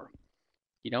 whatever.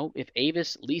 You know, if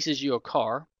Avis leases you a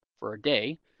car for a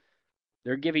day,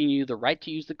 they're giving you the right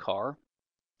to use the car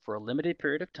for a limited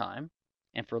period of time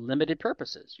and for limited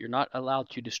purposes. You're not allowed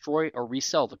to destroy or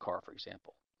resell the car, for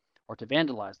example, or to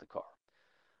vandalize the car.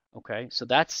 Okay, so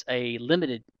that's a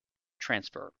limited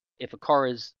transfer. If a car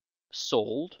is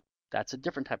sold, that's a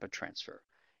different type of transfer.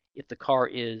 If the car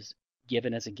is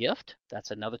given as a gift,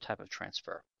 that's another type of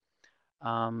transfer.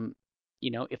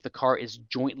 If the car is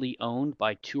jointly owned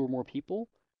by two or more people,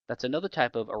 that's another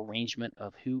type of arrangement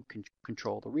of who can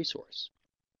control the resource.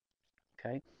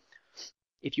 Okay.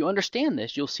 If you understand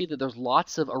this, you'll see that there's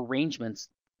lots of arrangements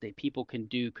that people can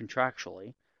do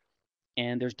contractually,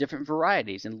 and there's different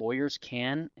varieties, and lawyers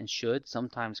can and should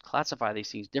sometimes classify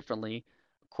these things differently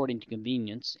according to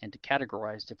convenience and to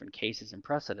categorize different cases and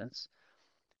precedents.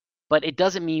 But it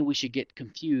doesn't mean we should get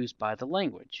confused by the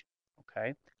language.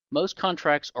 Okay? Most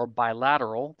contracts are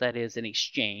bilateral, that is, an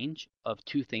exchange of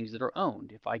two things that are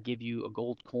owned. If I give you a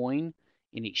gold coin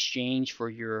in exchange for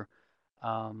your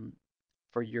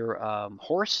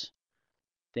horse,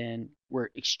 then we're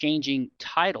exchanging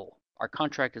title. Our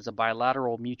contract is a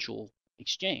bilateral mutual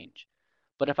exchange.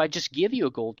 But if I just give you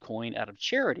a gold coin out of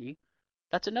charity,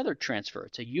 that's another transfer.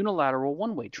 It's a unilateral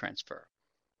one-way transfer.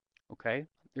 Okay?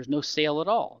 There's no sale at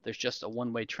all. There's just a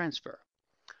one-way transfer.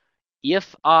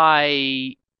 If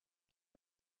I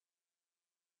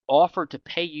offer to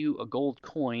pay you a gold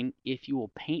coin if you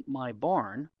will paint my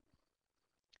barn,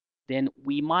 then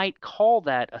we might call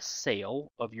that a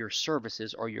sale of your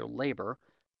services or your labor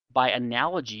by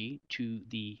analogy to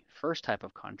the first type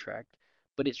of contract,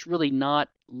 but it's really not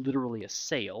literally a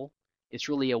sale. It's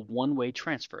really a one-way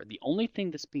transfer. The only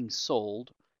thing that's being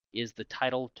sold is the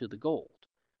title to the gold,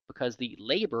 because the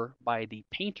labor by the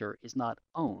painter is not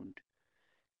owned.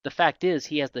 The fact is,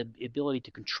 he has the ability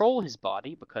to control his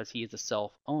body because he is a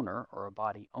self-owner or a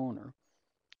body owner,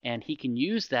 and he can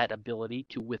use that ability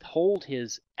to withhold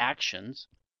his actions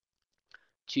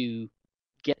to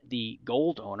get the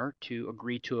gold owner to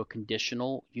agree to a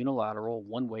conditional, unilateral,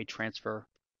 one-way transfer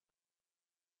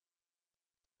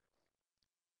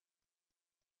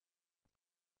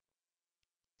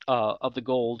of the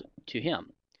gold to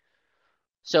him.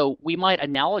 So we might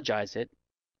analogize it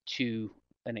to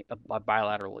a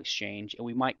bilateral exchange, and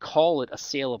we might call it a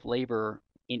sale of labor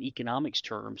in economics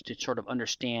terms to sort of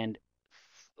understand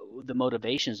the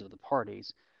motivations of the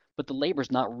parties. But the labor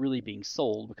is not really being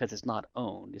sold because it's not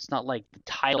owned. It's not like the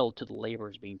title to the labor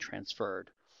is being transferred.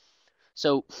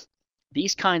 So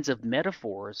these kinds of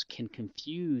metaphors can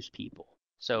confuse people.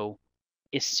 So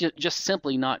it's just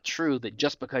simply not true that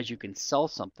just because you can sell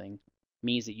something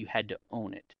means that you had to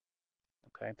own it.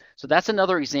 Okay, so that's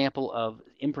another example of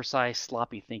imprecise,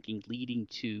 sloppy thinking leading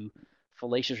to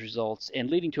fallacious results and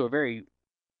leading to a very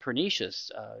pernicious,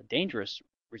 dangerous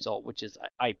result, which is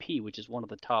IP, which is one of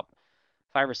the top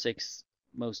 5 or 6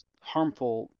 most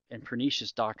harmful and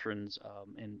pernicious doctrines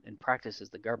and practices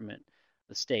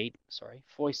the state,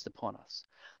 foists upon us.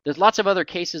 There's lots of other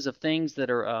cases of things that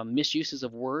are misuses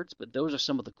of words, but those are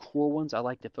some of the core ones I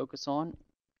like to focus on.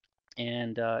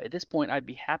 And at this point, I'd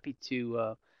be happy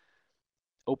to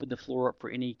open the floor up for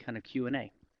any kind of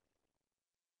Q&A.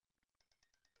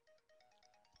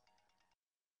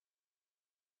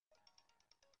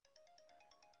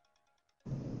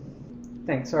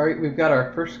 Thanks. All right, we've got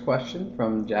our first question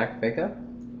from Jack Vega.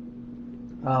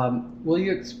 Will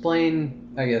you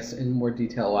explain, I guess, in more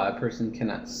detail why a person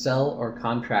cannot sell or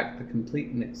contract the complete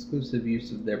and exclusive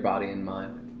use of their body and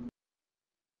mind?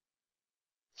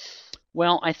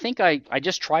 Well, I think I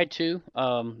just tried to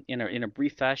in a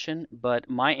brief fashion, but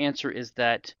my answer is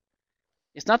that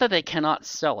it's not that they cannot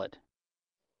sell it.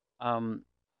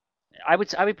 I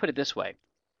would put it this way.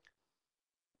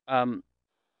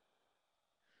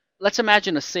 Let's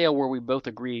imagine a sale where we both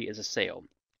agree is a sale.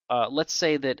 Let's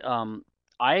say that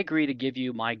I agree to give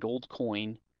you my gold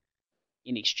coin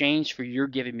in exchange for your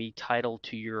giving me title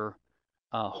to your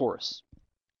horse.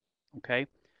 Okay?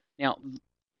 Now,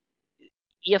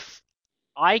 if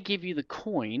I give you the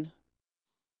coin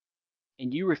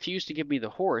and you refuse to give me the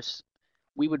horse,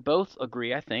 we would both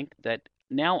agree, I think, that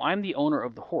now I'm the owner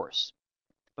of the horse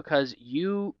because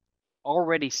you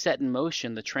already set in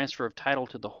motion the transfer of title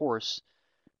to the horse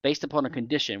based upon a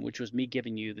condition, which was me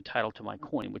giving you the title to my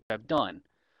coin, which I've done.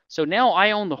 So now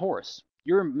I own the horse.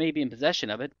 You're maybe in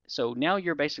possession of it, so now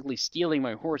you're basically stealing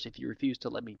my horse if you refuse to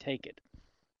let me take it.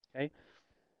 Okay?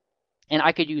 And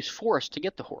I could use force to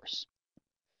get the horse.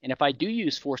 And if I do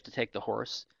use force to take the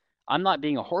horse, I'm not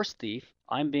being a horse thief.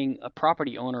 I'm being a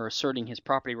property owner asserting his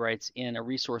property rights in a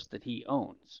resource that he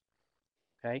owns.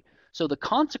 Okay? So the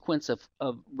consequence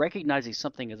of recognizing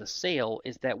something as a sale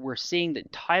is that we're seeing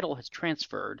that title has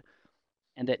transferred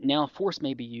and that now force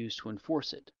may be used to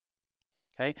enforce it.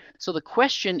 Okay? So the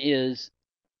question is,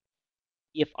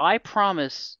 if I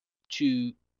promise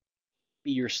to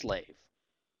be your slave,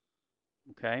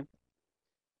 okay,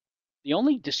 the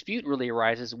only dispute really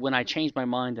arises when I change my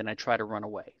mind and I try to run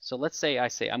away. So let's say I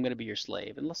say I'm going to be your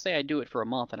slave, and let's say I do it for a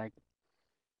month and I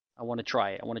want to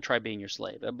try it. I want to try being your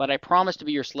slave. But I promise to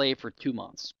be your slave for 2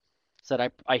 months. So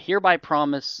I hereby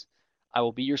promise I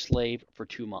will be your slave for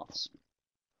 2 months.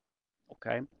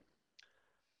 Okay?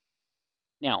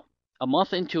 Now, a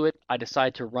month into it, I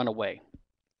decide to run away.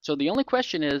 So the only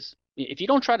question is, if you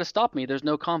don't try to stop me, there's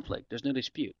no conflict, there's no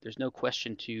dispute, there's no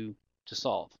question to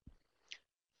solve.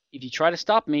 If you try to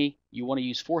stop me, you want to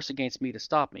use force against me to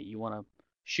stop me. You want to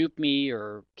shoot me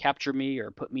or capture me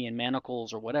or put me in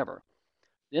manacles or whatever.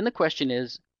 Then the question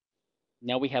is,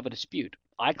 now we have a dispute.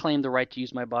 I claim the right to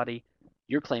use my body.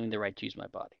 You're claiming the right to use my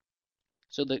body.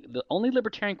 So the only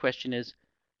libertarian question is,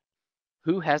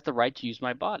 who has the right to use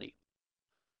my body?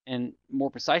 And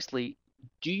more precisely,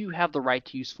 do you have the right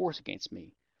to use force against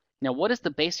me? Now, what is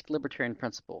the basic libertarian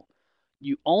principle?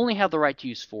 You only have the right to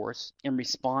use force in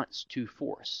response to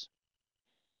force.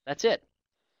 That's it.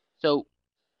 So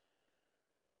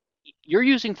you're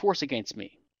using force against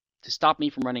me to stop me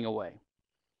from running away.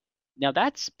 Now,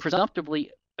 that's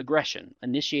presumptively aggression,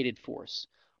 initiated force,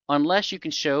 unless you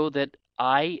can show that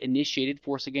I initiated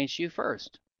force against you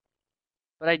first.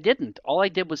 But I didn't. All I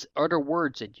did was utter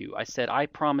words at you. I said, I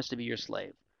promise to be your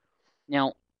slave.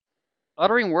 Now,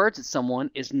 uttering words at someone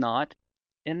is not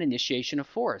an initiation of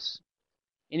force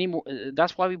anymore.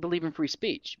 That's why we believe in free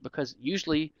speech, because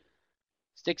usually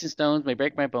sticks and stones may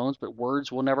break my bones, but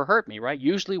words will never hurt me, right?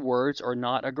 Usually words are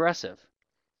not aggressive.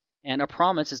 And a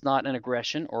promise is not an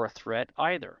aggression or a threat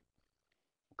either.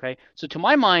 Okay? So to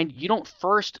my mind, you don't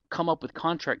first come up with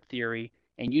contract theory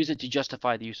and use it to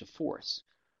justify the use of force.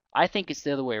 I think it's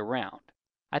the other way around.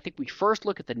 I think we first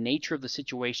look at the nature of the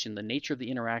situation, the nature of the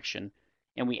interaction,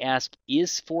 and we ask,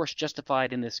 is force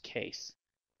justified in this case?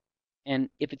 And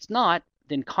if it's not,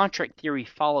 then contract theory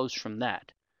follows from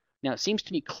that. Now, it seems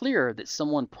to me clear that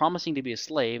someone promising to be a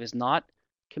slave is not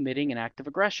committing an act of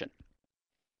aggression.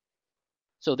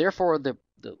 So therefore, the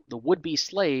would-be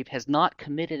slave has not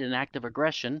committed an act of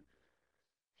aggression.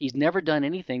 He's never done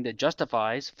anything that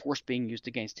justifies force being used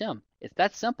against him. It's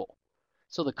that simple.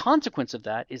 So the consequence of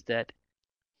that is that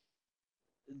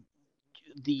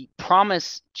the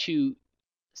promise to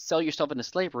sell yourself into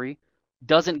slavery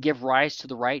doesn't give rise to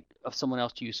the right of someone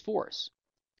else to use force,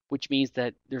 which means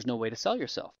that there's no way to sell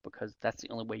yourself because that's the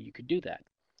only way you could do that.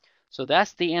 So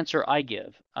that's the answer I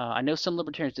give. I know some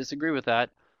libertarians disagree with that,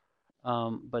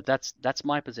 but that's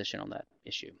my position on that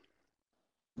issue.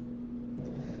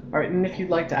 All right, and if you'd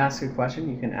like to ask a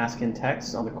question, you can ask in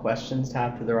text on the questions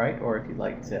tab to the right, or if you'd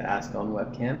like to ask on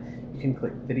webcam, you can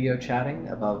click video chatting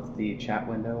above the chat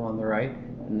window on the right,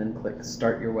 and then click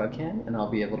start your webcam, and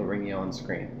I'll be able to bring you on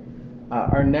screen.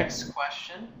 Our next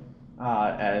question,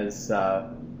 as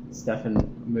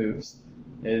Stephan moves,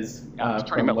 is I'm just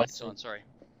turning my lights on, sorry.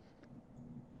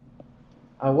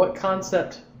 What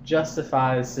concept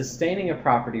justifies sustaining a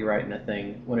property right in a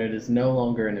thing when it is no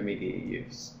longer in immediate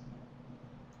use?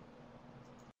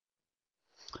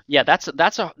 Yeah, that's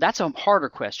a harder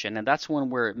question, and that's one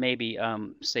where maybe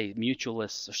say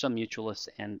mutualists or some mutualists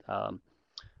and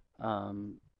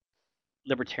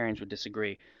libertarians would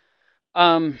disagree.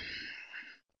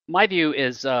 My view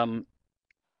is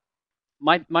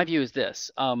my view is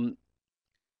this: when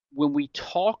we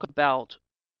talk about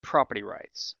property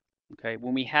rights, okay,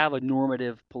 when we have a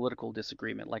normative political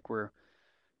disagreement, like we're, I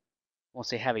won't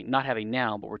say not having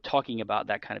now, but we're talking about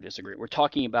that kind of disagreement. We're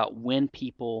talking about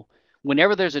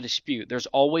whenever there's a dispute, there's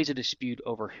always a dispute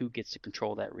over who gets to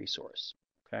control that resource.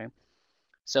 Okay,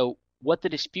 so what the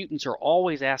disputants are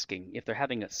always asking, if they're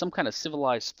having some kind of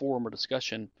civilized forum or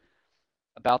discussion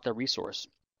about their resource,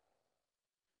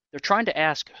 they're trying to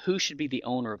ask who should be the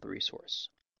owner of the resource.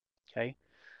 Okay,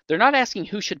 they're not asking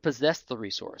who should possess the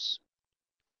resource.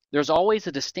 There's always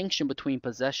a distinction between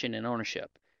possession and ownership.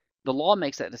 The law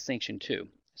makes that distinction too.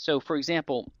 So, for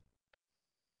example,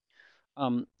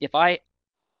 if I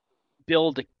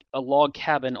build a log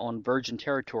cabin on virgin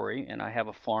territory and I have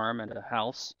a farm and a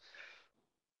house,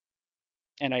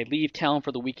 and I leave town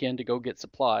for the weekend to go get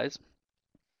supplies,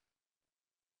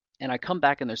 and I come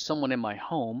back and there's someone in my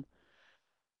home,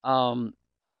 and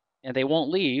they won't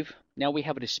leave, now we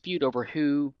have a dispute over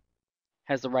who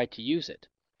has the right to use it.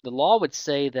 The law would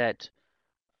say that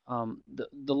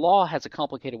the law has a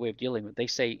complicated way of dealing with it. They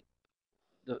say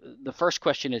the first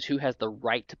question is who has the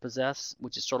right to possess,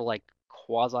 which is sort of like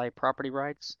quasi property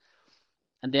rights,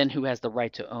 and then who has the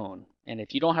right to own. And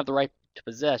if you don't have the right to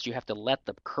possess, you have to let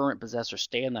the current possessor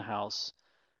stay in the house,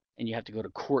 and you have to go to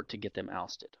court to get them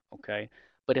ousted. Okay,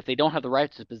 but if they don't have the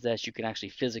right to possess, you can actually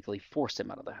physically force them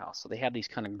out of the house. So they have these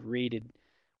kind of graded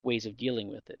ways of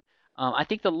dealing with it. I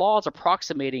think the law is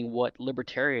approximating what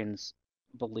libertarians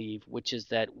believe, which is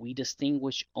that we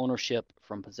distinguish ownership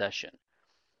from possession.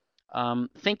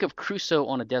 Think of Crusoe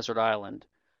on a desert island.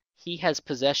 He has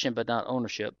possession but not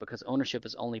ownership, because ownership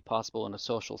is only possible in a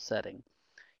social setting.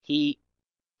 He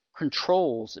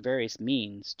controls various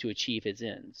means to achieve his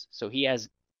ends. So he has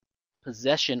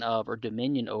possession of or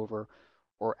dominion over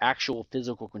or actual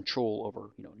physical control over,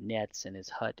 nets and his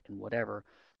hut and whatever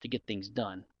to get things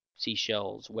done.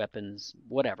 Seashells, weapons,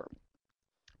 whatever.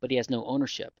 But he has no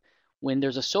ownership. When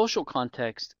there's a social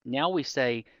context, now we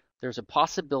say there's a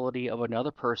possibility of another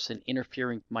person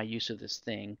interfering with my use of this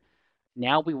thing.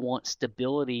 Now we want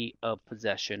stability of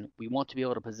possession. We want to be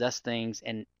able to possess things,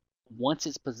 and once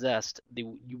it's possessed,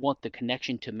 you want the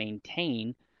connection to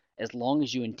maintain as long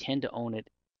as you intend to own it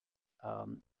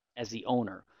as the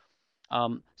owner.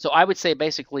 So I would say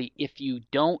basically, if you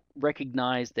don't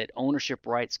recognize that ownership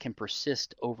rights can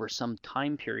persist over some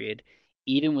time period,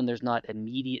 even when there's not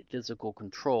immediate physical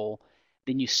control,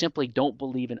 then you simply don't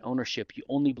believe in ownership. You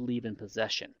only believe in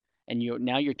possession. And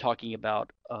now you're talking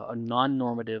about a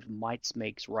non-normative might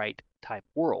makes right type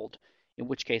world, in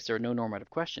which case there are no normative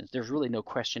questions. There's really no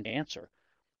question to answer.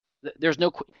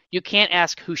 You can't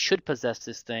ask who should possess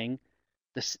this thing.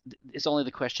 It's only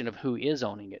the question of who is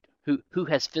owning it, who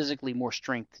has physically more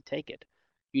strength to take it.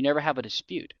 You never have a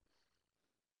dispute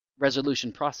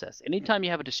resolution process. Anytime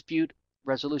you have a dispute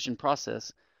resolution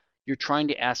process, you're trying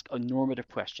to ask a normative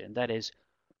question. That is,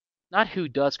 not who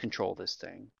does control this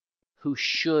thing, who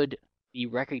should be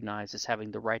recognized as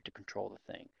having the right to control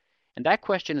the thing. And that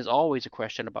question is always a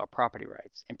question about property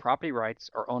rights. And property rights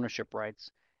are ownership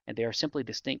rights, and they are simply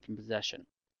distinct from possession.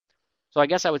 So I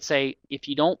guess I would say, if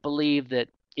you don't believe that,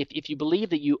 if you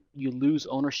believe that you lose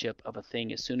ownership of a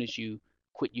thing as soon as you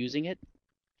quit using it,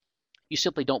 you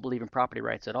simply don't believe in property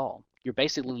rights at all. You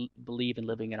basically believe in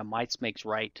living in a might makes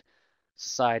right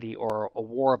society, or a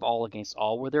war of all against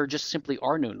all, where there just simply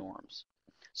are no norms.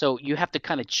 So you have to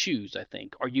kind of choose, I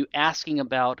think. Are you asking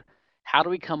about how do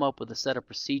we come up with a set of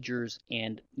procedures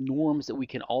and norms that we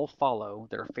can all follow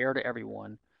that are fair to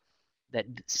everyone, that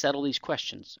settle these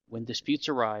questions when disputes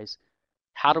arise?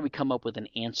 How do we come up with an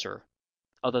answer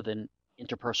other than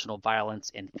interpersonal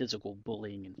violence and physical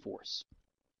bullying and force?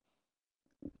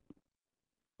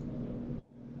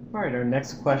 All right, our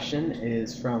next question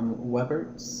is from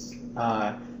Weberts.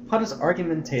 How does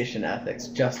argumentation ethics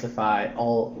justify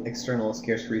all external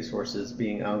scarce resources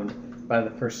being owned by the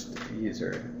first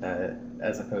user,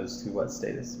 as opposed to what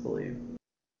statists believe?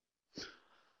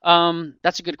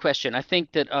 That's a good question. I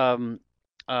think that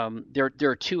there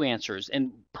are two answers,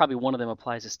 and probably one of them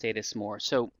applies to status more.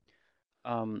 So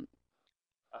um,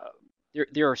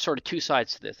 there are sort of two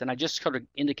sides to this, and I just sort of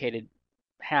indicated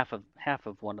half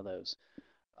of one of those.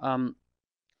 Um,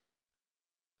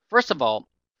 First of all,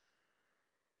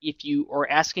 if you are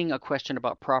asking a question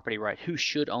about property right, who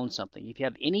should own something, if you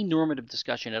have any normative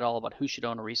discussion at all about who should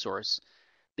own a resource,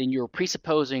 then you're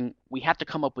presupposing we have to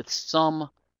come up with some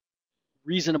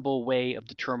reasonable way of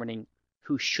determining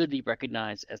who should be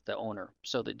recognized as the owner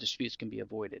so that disputes can be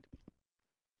avoided.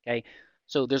 Okay,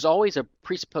 so there's always a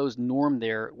presupposed norm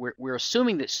there. We're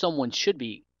assuming that someone should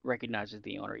be recognized as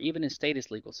the owner, even in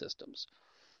status legal systems.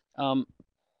 Um,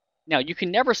 Now, you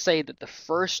can never say that the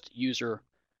first user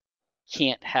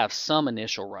can't have some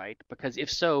initial right, because if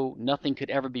so, nothing could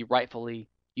ever be rightfully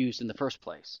used in the first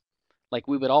place. Like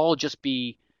we would all just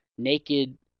be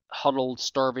naked, huddled,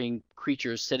 starving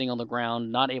creatures sitting on the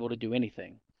ground, not able to do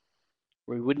anything.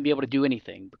 We wouldn't be able to do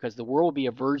anything because the world would be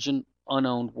a virgin,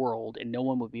 unowned world, and no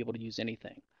one would be able to use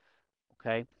anything.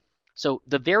 Okay? So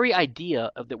the very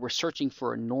idea of that we're searching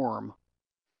for a norm,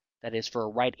 that is for a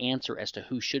right answer as to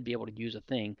who should be able to use a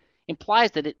thing,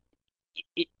 implies that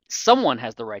someone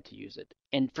has the right to use it.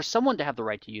 And for someone to have the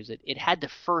right to use it, it had to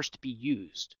first be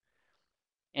used.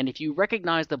 And if you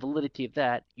recognize the validity of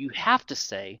that, you have to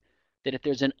say that if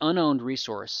there's an unowned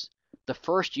resource, the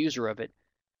first user of it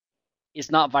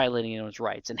is not violating anyone's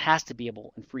rights and has to be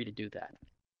able and free to do that.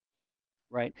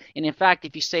 Right? And in fact,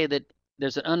 if you say that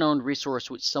there's an unowned resource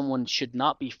which someone should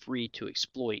not be free to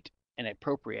exploit and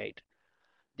appropriate,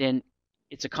 then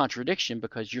it's a contradiction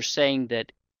because you're saying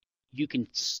that you can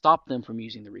stop them from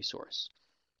using the resource.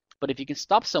 But if you can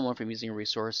stop someone from using a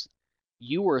resource,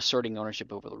 you are asserting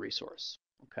ownership over the resource,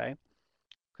 okay?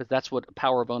 Because that's what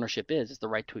power of ownership is the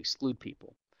right to exclude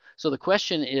people. So the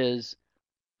question is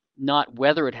not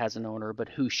whether it has an owner, but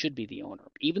who should be the owner.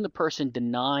 Even the person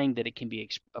denying that it can be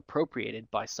appropriated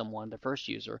by someone, the first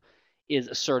user, is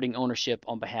asserting ownership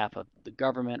on behalf of the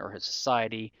government or his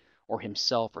society or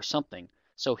himself or something.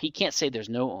 So he can't say there's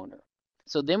no owner.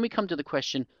 So then we come to the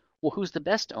question, well, who's the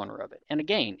best owner of it? And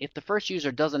again, if the first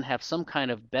user doesn't have some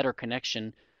kind of better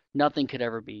connection, nothing could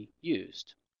ever be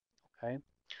used. Okay?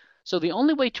 So the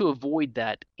only way to avoid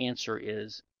that answer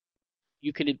is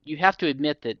you have to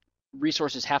admit that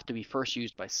resources have to be first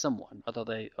used by someone,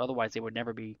 otherwise they would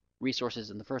never be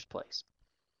resources in the first place.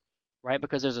 Right?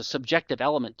 Because there's a subjective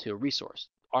element to a resource.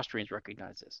 Austrians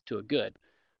recognize this, to a good.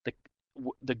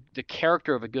 The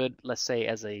character of a good, let's say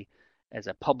as a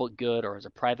public good or as a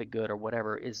private good or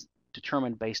whatever, is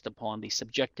determined based upon the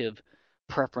subjective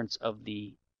preference of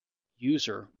the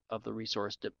user of the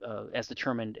resource,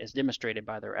 as demonstrated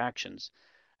by their actions.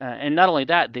 And not only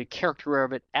that, the character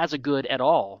of it as a good at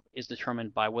all is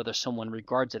determined by whether someone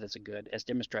regards it as a good, as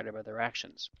demonstrated by their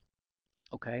actions.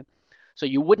 Okay? So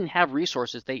you wouldn't have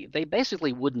resources, they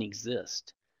basically wouldn't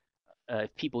exist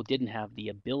if people didn't have the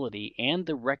ability and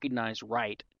the recognized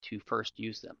right to first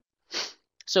use them.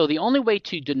 So the only way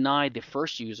to deny the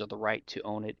first user the right to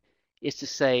own it is to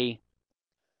say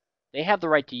they have the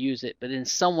right to use it, but then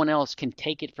someone else can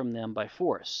take it from them by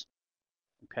force.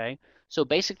 Okay? So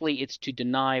basically it's to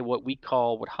deny what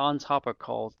Hans Hoppe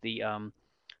calls the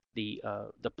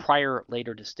prior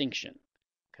later distinction.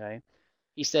 Okay?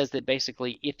 He says that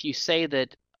basically if you say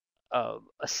that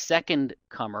a second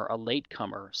comer, a late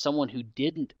comer, someone who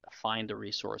didn't find the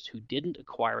resource, who didn't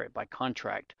acquire it by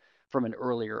contract from an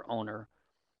earlier owner,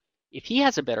 if he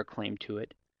has a better claim to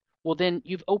it, well then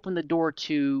you've opened the door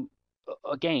to,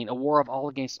 again, a war of all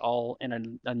against all in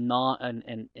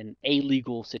an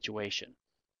illegal situation,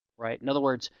 right? In other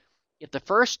words, if the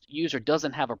first user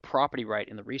doesn't have a property right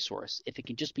in the resource, if it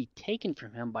can just be taken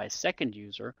from him by a second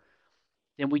user,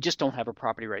 then we just don't have a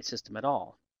property right system at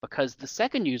all, because the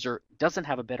second user doesn't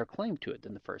have a better claim to it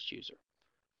than the first user.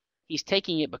 He's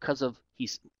taking it because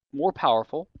he's more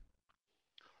powerful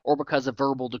or because of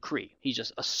verbal decree. He's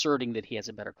just asserting that he has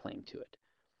a better claim to it.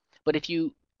 But if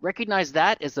you recognize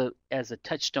that as a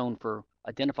touchstone for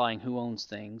identifying who owns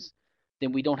things,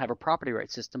 then we don't have a property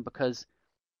right system, because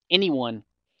anyone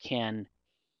can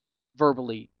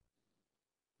verbally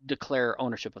declare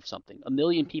ownership of something. 1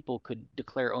 million people could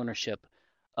declare ownership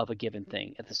of a given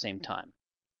thing at the same time.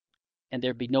 And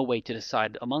there'd be no way to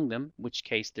decide among them, in which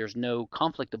case there's no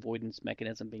conflict avoidance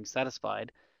mechanism being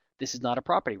satisfied. This is not a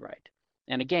property right.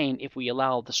 And again, if we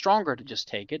allow the stronger to just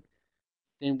take it,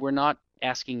 then we're not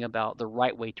asking about the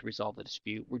right way to resolve the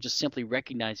dispute. We're just simply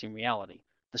recognizing reality.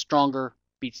 The stronger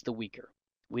beats the weaker.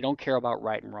 We don't care about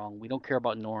right and wrong. We don't care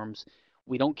about norms.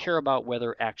 We don't care about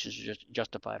whether actions are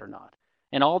justified or not.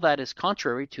 And all that is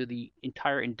contrary to the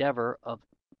entire endeavor of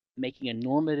making a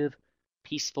normative,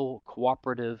 peaceful,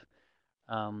 cooperative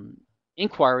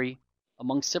inquiry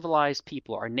among civilized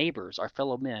people, our neighbors, our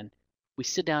fellow men. We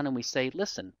sit down and we say,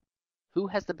 listen, who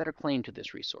has the better claim to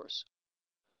this resource?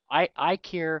 I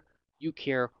care, you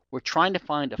care. We're trying to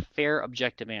find a fair,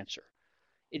 objective answer.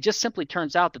 It just simply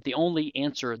turns out that the only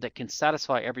answer that can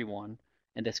satisfy everyone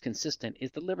and that's consistent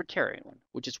is the libertarian one,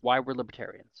 which is why we're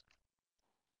libertarians.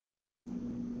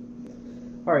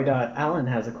 All right, Alan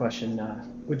has a question.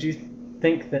 Would you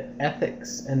think that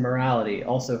ethics and morality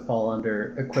also fall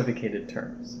under equivocated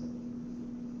terms?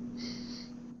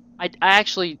 I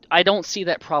don't see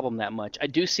that problem that much. I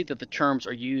do see that the terms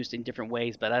are used in different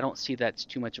ways, but I don't see that's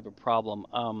too much of a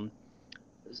problem.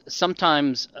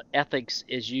 Sometimes ethics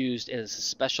is used as a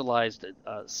specialized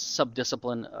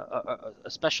subdiscipline, a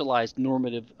specialized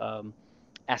normative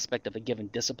aspect of a given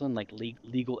discipline, like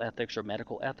legal ethics or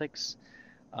medical ethics.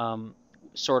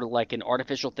 Sort of like an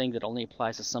artificial thing that only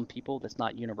applies to some people, that's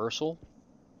not universal.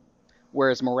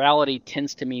 Whereas morality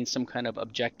tends to mean some kind of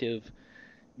objective,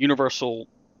 universal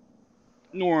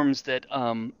norms that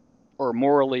are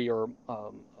morally or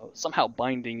somehow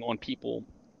binding on people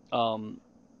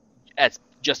as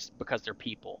just because they're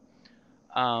people.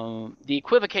 The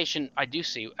equivocation I do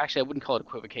see, actually I wouldn't call it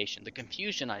equivocation, the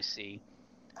confusion I see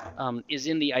is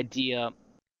in the idea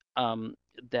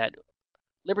that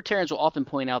libertarians will often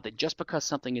point out that just because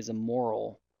something is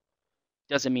immoral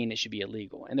doesn't mean it should be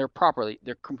illegal, and they're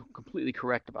completely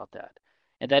correct about that.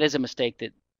 And that is a mistake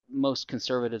that most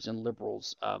conservatives and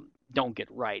liberals don't get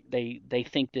right. They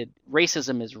think that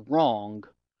racism is wrong,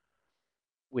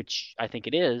 which I think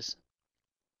it is,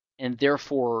 and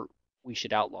therefore we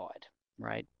should outlaw it,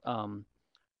 right?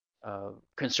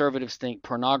 Conservatives think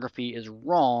pornography is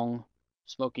wrong,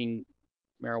 smoking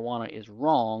marijuana is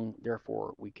wrong,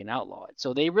 therefore we can outlaw it.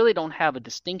 So they really don't have a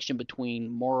distinction between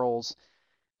morals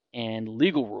and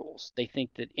legal rules. They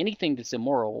think that anything that's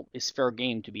immoral is fair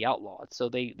game to be outlawed. So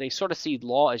they sort of see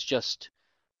law as just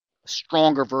a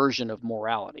stronger version of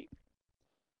morality.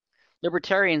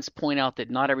 Libertarians point out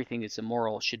that not everything that's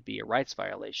immoral should be a rights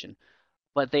violation,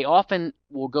 but they often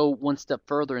will go one step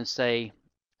further and say,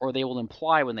 or they will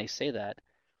imply when they say that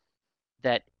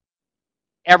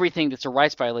everything that's a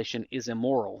rights violation is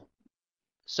immoral.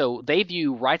 So they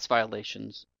view rights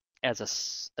violations as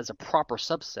a proper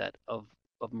subset of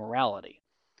morality.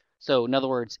 So in other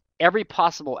words, every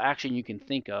possible action you can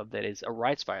think of that is a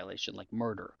rights violation, like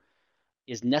murder,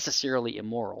 is necessarily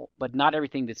immoral, but not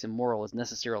everything that's immoral is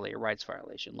necessarily a rights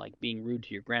violation. Like being rude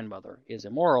to your grandmother is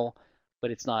immoral,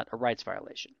 but it's not a rights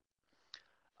violation.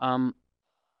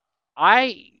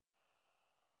 I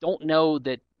don't know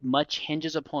that much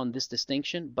hinges upon this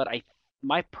distinction, but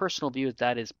my personal view is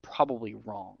that is probably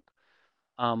wrong.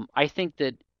 I think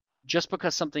that just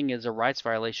because something is a rights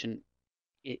violation,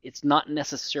 it's not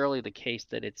necessarily the case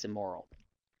that it's immoral.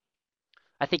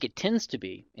 I think it tends to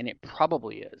be, and it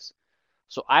probably is.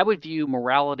 So I would view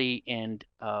morality and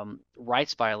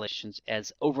rights violations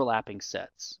as overlapping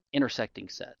sets, intersecting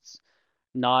sets,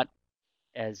 not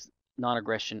as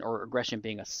non-aggression or aggression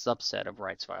being a subset of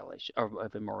rights violation or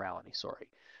of immorality. Sorry.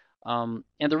 And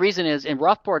the reason is, and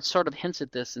Rothbard sort of hints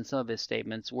at this in some of his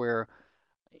statements, where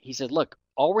he said, "Look,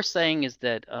 all we're saying is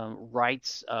that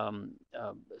rights,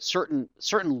 certain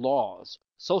laws,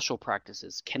 social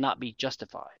practices cannot be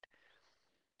justified.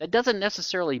 That doesn't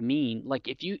necessarily mean, like,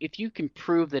 if you can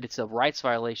prove that it's a rights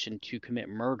violation to commit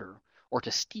murder or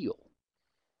to steal,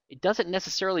 it doesn't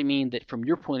necessarily mean that from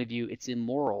your point of view it's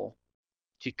immoral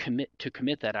to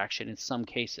commit that action in some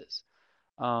cases."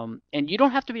 And you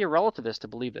don't have to be a relativist to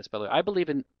believe this, by the way. I believe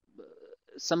in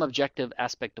some objective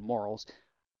aspect of morals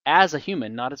as a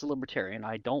human, not as a libertarian.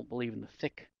 I don't believe in the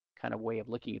thick kind of way of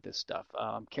looking at this stuff.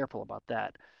 I'm careful about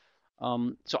that.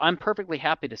 So I'm perfectly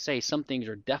happy to say some things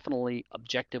are definitely,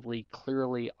 objectively,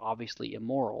 clearly, obviously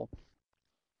immoral.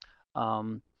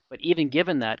 But even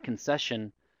given that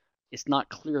concession, it's not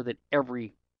clear that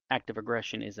every act of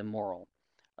aggression is immoral.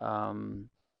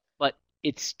 But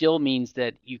it still means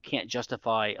that you can't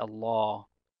justify a law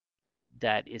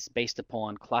that is based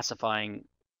upon classifying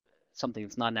something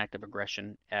that's not an act of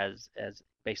aggression as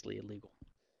basically illegal.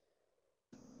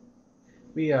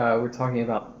 We were talking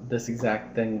about this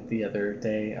exact thing the other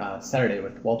day, Saturday,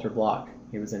 with Walter Block.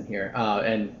 He was in here,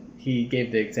 and he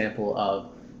gave the example of,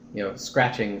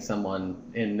 scratching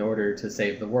someone in order to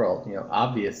save the world.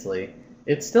 Obviously,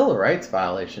 it's still a rights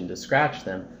violation to scratch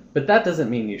them, but that doesn't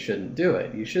mean you shouldn't do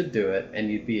it. You should do it, and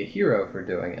you'd be a hero for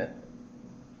doing it.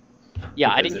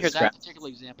 Yeah, I didn't hear that particular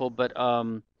example, but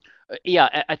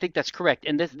yeah, I think that's correct.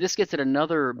 And this gets at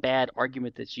another bad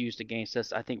argument that's used against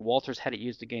us. I think Walter's had it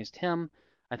used against him.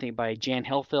 I think by Jan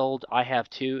Helfeld. I have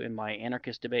too in my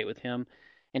anarchist debate with him.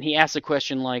 And he asked a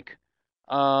question like,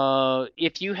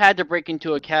 if you had to break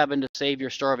into a cabin to save your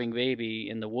starving baby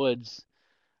in the woods,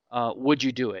 would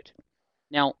you do it?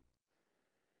 Now,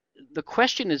 the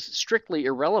question is strictly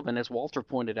irrelevant, as Walter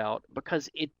pointed out, because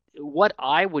what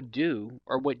I would do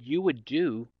or what you would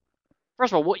do,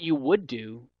 first of all, what you would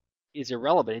do is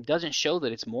irrelevant. It doesn't show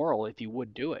that it's moral if you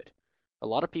would do it. A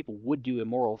lot of people would do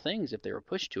immoral things if they were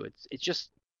pushed to it.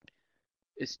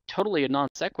 It's totally a non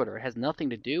sequitur. It has nothing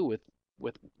to do with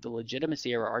the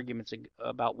legitimacy of our arguments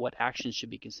about what actions should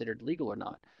be considered legal or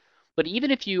not. But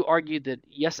even if you argued that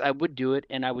yes, I would do it,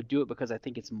 and I would do it because I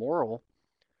think it's moral,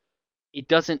 it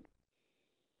doesn't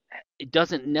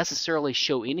necessarily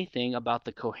show anything about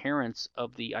the coherence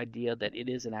of the idea that it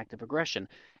is an act of aggression.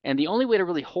 And the only way to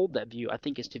really hold that view, I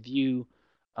think, is to view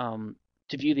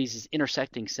these as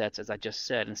intersecting sets, as I just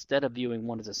said, instead of viewing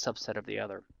one as a subset of the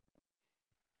other.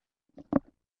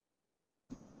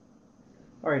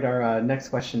 All right, our next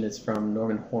question is from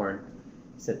Norman Horn.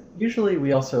 He said, usually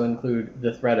we also include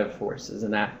the threat of force as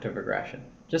an act of aggression.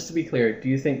 Just to be clear, do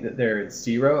you think that there are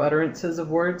 0 utterances of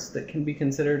words that can be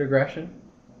considered aggression?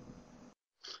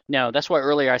 No, that's why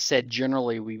earlier I said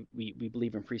generally we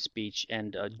believe in free speech,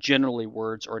 and generally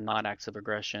words are not acts of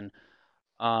aggression.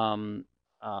 And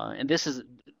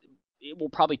it will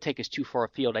probably take us too far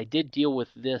afield. I did deal with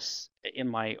this in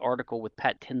my article with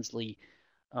Pat Tinsley.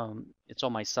 It's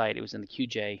on my site. It was in the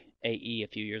QJ AE a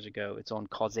few years ago. It's on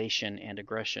causation and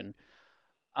aggression.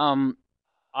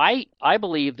 I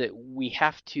believe that we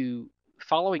have to,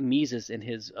 following Mises in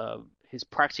his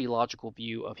praxeological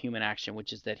view of human action,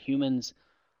 which is that humans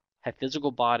have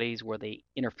physical bodies where they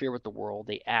interfere with the world,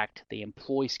 they act, they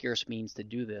employ scarce means to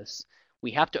do this.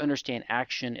 We have to understand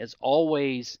action as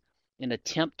always an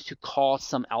attempt to cause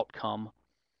some outcome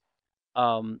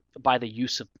by the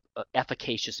use of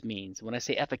efficacious means. When I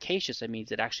say efficacious, that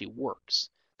means it actually works.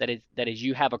 That is,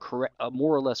 you have a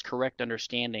more or less correct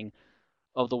understanding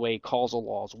of the way causal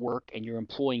laws work, and you're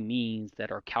employing means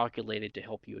that are calculated to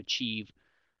help you achieve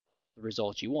the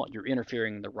results you want. You're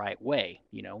interfering in the right way.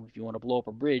 You know, if you want to blow up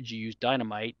a bridge, you use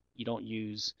dynamite. You don't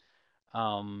use,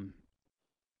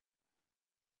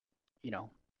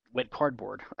 wet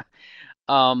cardboard.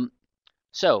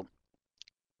 So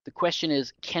the question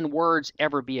is, can words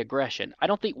ever be aggression? I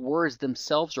don't think words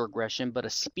themselves are aggression, but a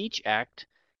speech act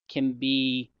can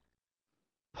be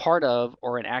part of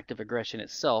or an act of aggression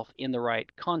itself in the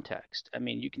right context. I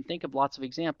mean, you can think of lots of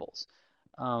examples.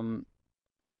 The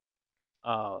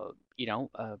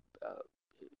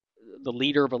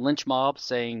leader of a lynch mob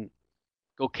saying,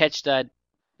 "Go catch that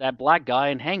black guy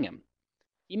and hang him."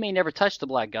 He may never touch the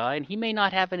black guy, and he may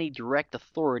not have any direct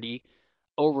authority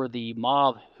over the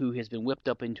mob who has been whipped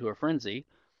up into a frenzy.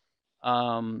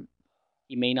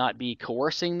 He may not be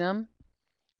coercing them,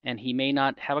 and he may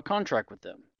not have a contract with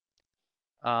them.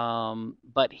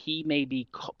 But he may be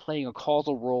playing a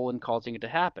causal role in causing it to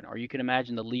happen. Or you can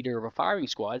imagine the leader of a firing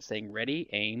squad saying, "Ready,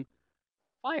 aim,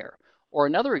 fire." Or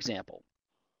another example,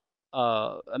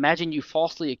 imagine you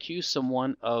falsely accuse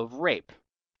someone of rape,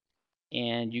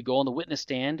 and you go on the witness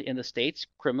stand in the state's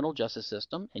criminal justice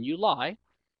system, and you lie,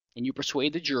 and you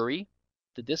persuade the jury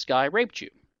that this guy raped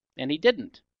you, and he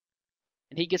didn't.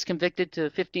 And he gets convicted to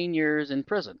 15 years in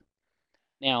prison.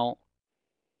 Now,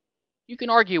 you can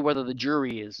argue whether the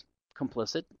jury is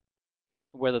complicit,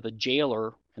 whether the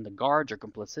jailer and the guards are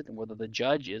complicit, and whether the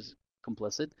judge is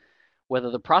complicit, whether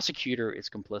the prosecutor is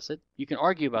complicit. You can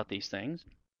argue about these things.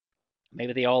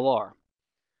 Maybe they all are.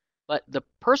 But the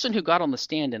person who got on the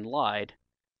stand and lied,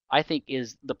 I think,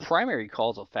 is the primary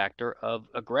causal factor of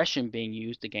aggression being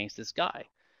used against this guy.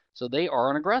 So they are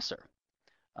an aggressor.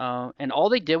 And all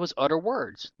they did was utter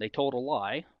words. They told a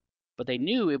lie, but they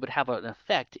knew it would have an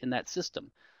effect in that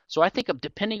system. So I think,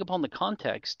 depending upon the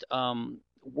context,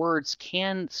 words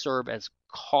can serve as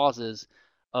causes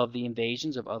of the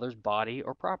invasions of others' body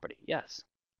or property. Yes.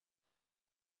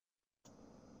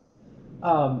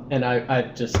 And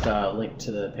I've just linked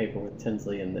to the paper with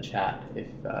Tinsley in the chat if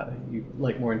you'd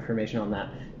like more information on that.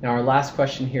 Now, our last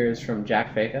question here is from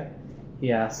Jack Faka.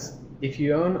 He asks, if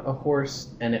you own a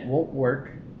horse and it won't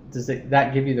work, does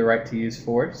that give you the right to use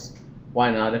force?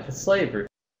 Why not if it's slavery?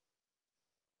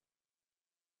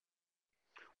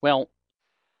 Well,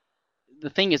 the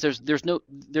thing is, there's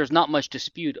not much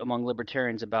dispute among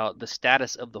libertarians about the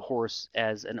status of the horse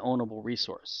as an ownable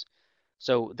resource.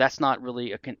 So that's not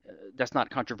really that's not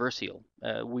controversial.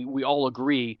 We all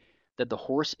agree that the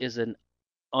horse is an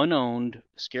unowned,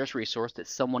 scarce resource that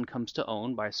someone comes to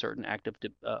own by a certain act of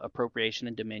appropriation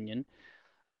and dominion.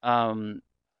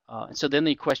 And so then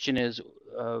the question is,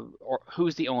 or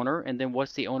who's the owner, and then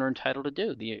what's the owner entitled to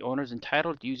do? The owner's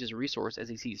entitled to use his resource as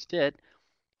he sees fit,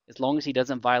 as long as he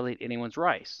doesn't violate anyone's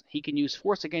rights. He can use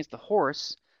force against the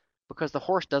horse because the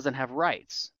horse doesn't have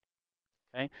rights.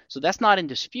 Okay, so that's not in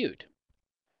dispute.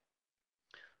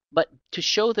 But to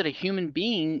show that a human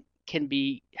being can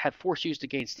have force used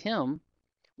against him,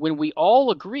 when we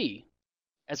all agree,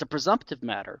 as a presumptive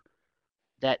matter,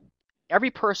 that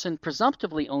every person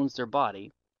presumptively owns their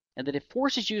body, and that if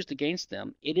force is used against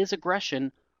them, it is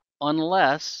aggression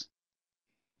unless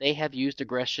they have used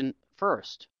aggression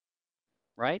first,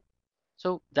 right?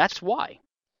 So that's why.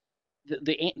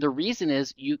 The reason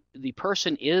is the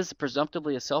person is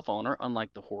presumptively a self-owner,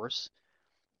 unlike the horse,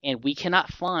 and we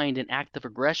cannot find an act of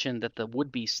aggression that the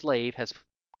would-be slave has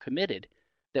committed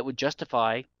that would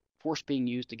justify force being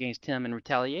used against him in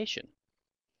retaliation.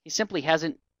 He simply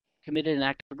hasn't committed an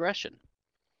act of aggression.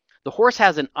 The horse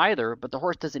hasn't either, but the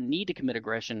horse doesn't need to commit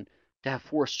aggression to have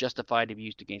force justified to be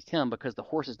used against him, because the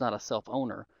horse is not a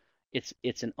self-owner.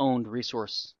 It's an owned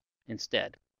resource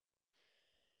instead.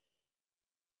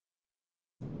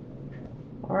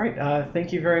 All right.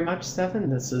 Thank you very much, Stephan.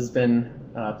 This has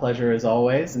been a pleasure as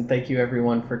always, and thank you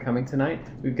everyone for coming tonight.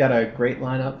 We've got a great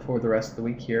lineup for the rest of the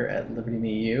week here at Liberty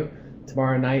Me EU.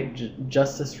 Tomorrow night,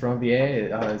 Justice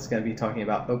Ranvier is going to be talking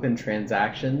about open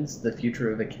transactions, the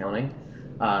future of accounting.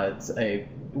 It's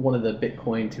one of the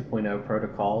Bitcoin 2.0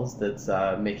 protocols that's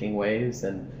making waves,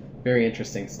 and very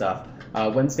interesting stuff.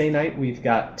 Wednesday night, we've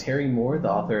got Terry Moore,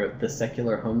 the author of The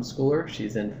Secular Homeschooler.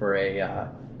 She's in for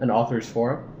an author's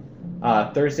forum.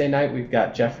 Thursday night, we've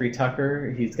got Jeffrey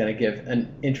Tucker. He's going to give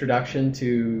an introduction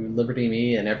to Liberty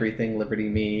Me and everything Liberty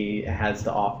Me has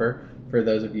to offer for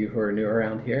those of you who are new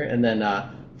around here. And then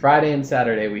Friday and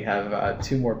Saturday, we have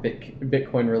 2 more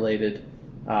Bitcoin-related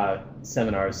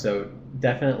seminars. So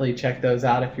definitely check those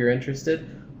out if you're interested.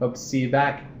 Hope to see you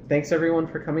back. Thanks, everyone,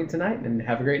 for coming tonight, and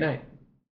have a great night.